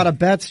a lot of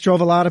bets.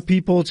 Drove a lot of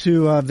people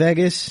to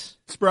Vegas.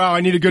 Sproul,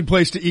 I need a good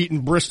place to eat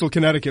in Bristol,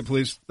 Connecticut,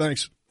 please.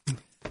 Thanks.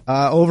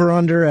 Over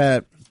under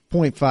at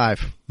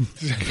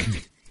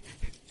 0.5.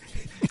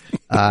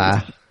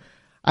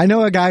 I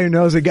know a guy who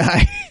knows a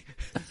guy.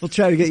 We'll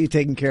try to get you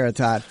taken care of,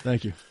 Todd.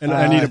 Thank you. And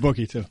I need a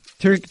bookie too.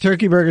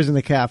 Turkey burgers in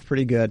the calf,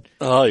 pretty good.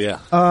 Oh yeah.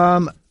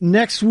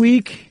 Next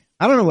week.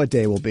 I don't know what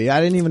day we'll be. I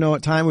didn't even know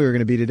what time we were going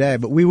to be today,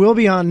 but we will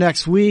be on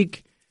next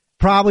week,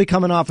 probably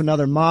coming off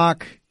another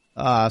mock,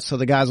 so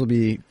the guys will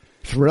be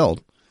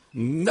thrilled.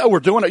 No,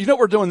 we're doing it. You know what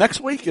we're doing next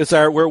week is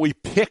where we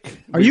pick.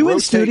 Are you in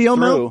studio,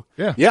 Mel?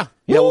 Yeah.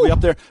 We'll be up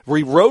there.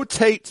 We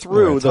rotate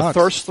through the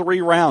first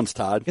 3 rounds,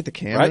 Todd. Get the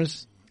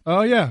cameras. Right?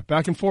 Oh yeah,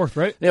 back and forth,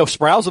 right? Yeah,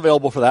 Sproul's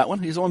available for that one.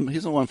 He's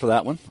the one for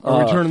that one.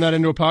 Are we turning that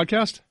into a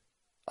podcast?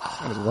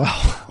 As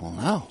well. Oh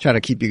no. Try to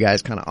keep you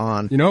guys kind of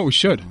on. You know what? We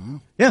should.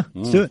 Yeah,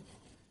 let's do it.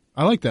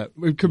 I like that.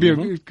 It could be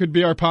it could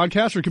be our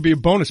podcast or it could be a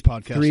bonus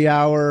podcast.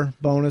 3-hour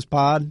bonus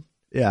pod.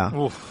 Yeah.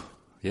 Oof.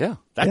 Yeah.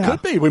 That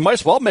could be. We might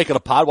as well make it a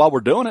pod while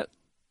we're doing it.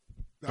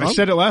 I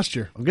said it last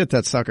year. I'll get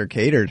that sucker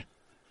catered.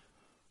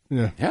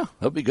 Yeah,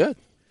 that'll be good.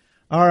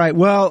 All right.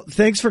 Well,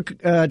 thanks for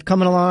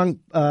coming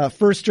along.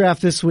 First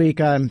draft this week.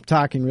 I'm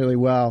talking really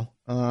well.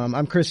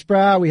 I'm Chris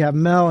Sproul. We have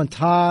Mel and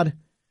Todd.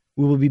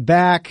 We will be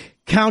back.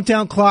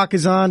 Countdown clock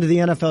is on to the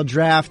NFL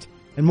draft.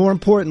 and more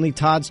importantly,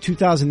 Todd's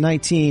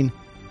 2019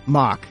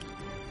 mock.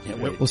 Can't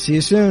wait. We'll see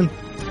you soon.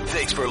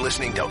 Thanks for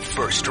listening to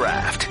First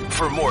Draft.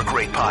 For more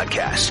great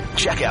podcasts,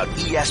 check out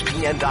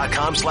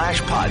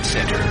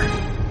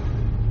ESPN.com/PodCenter.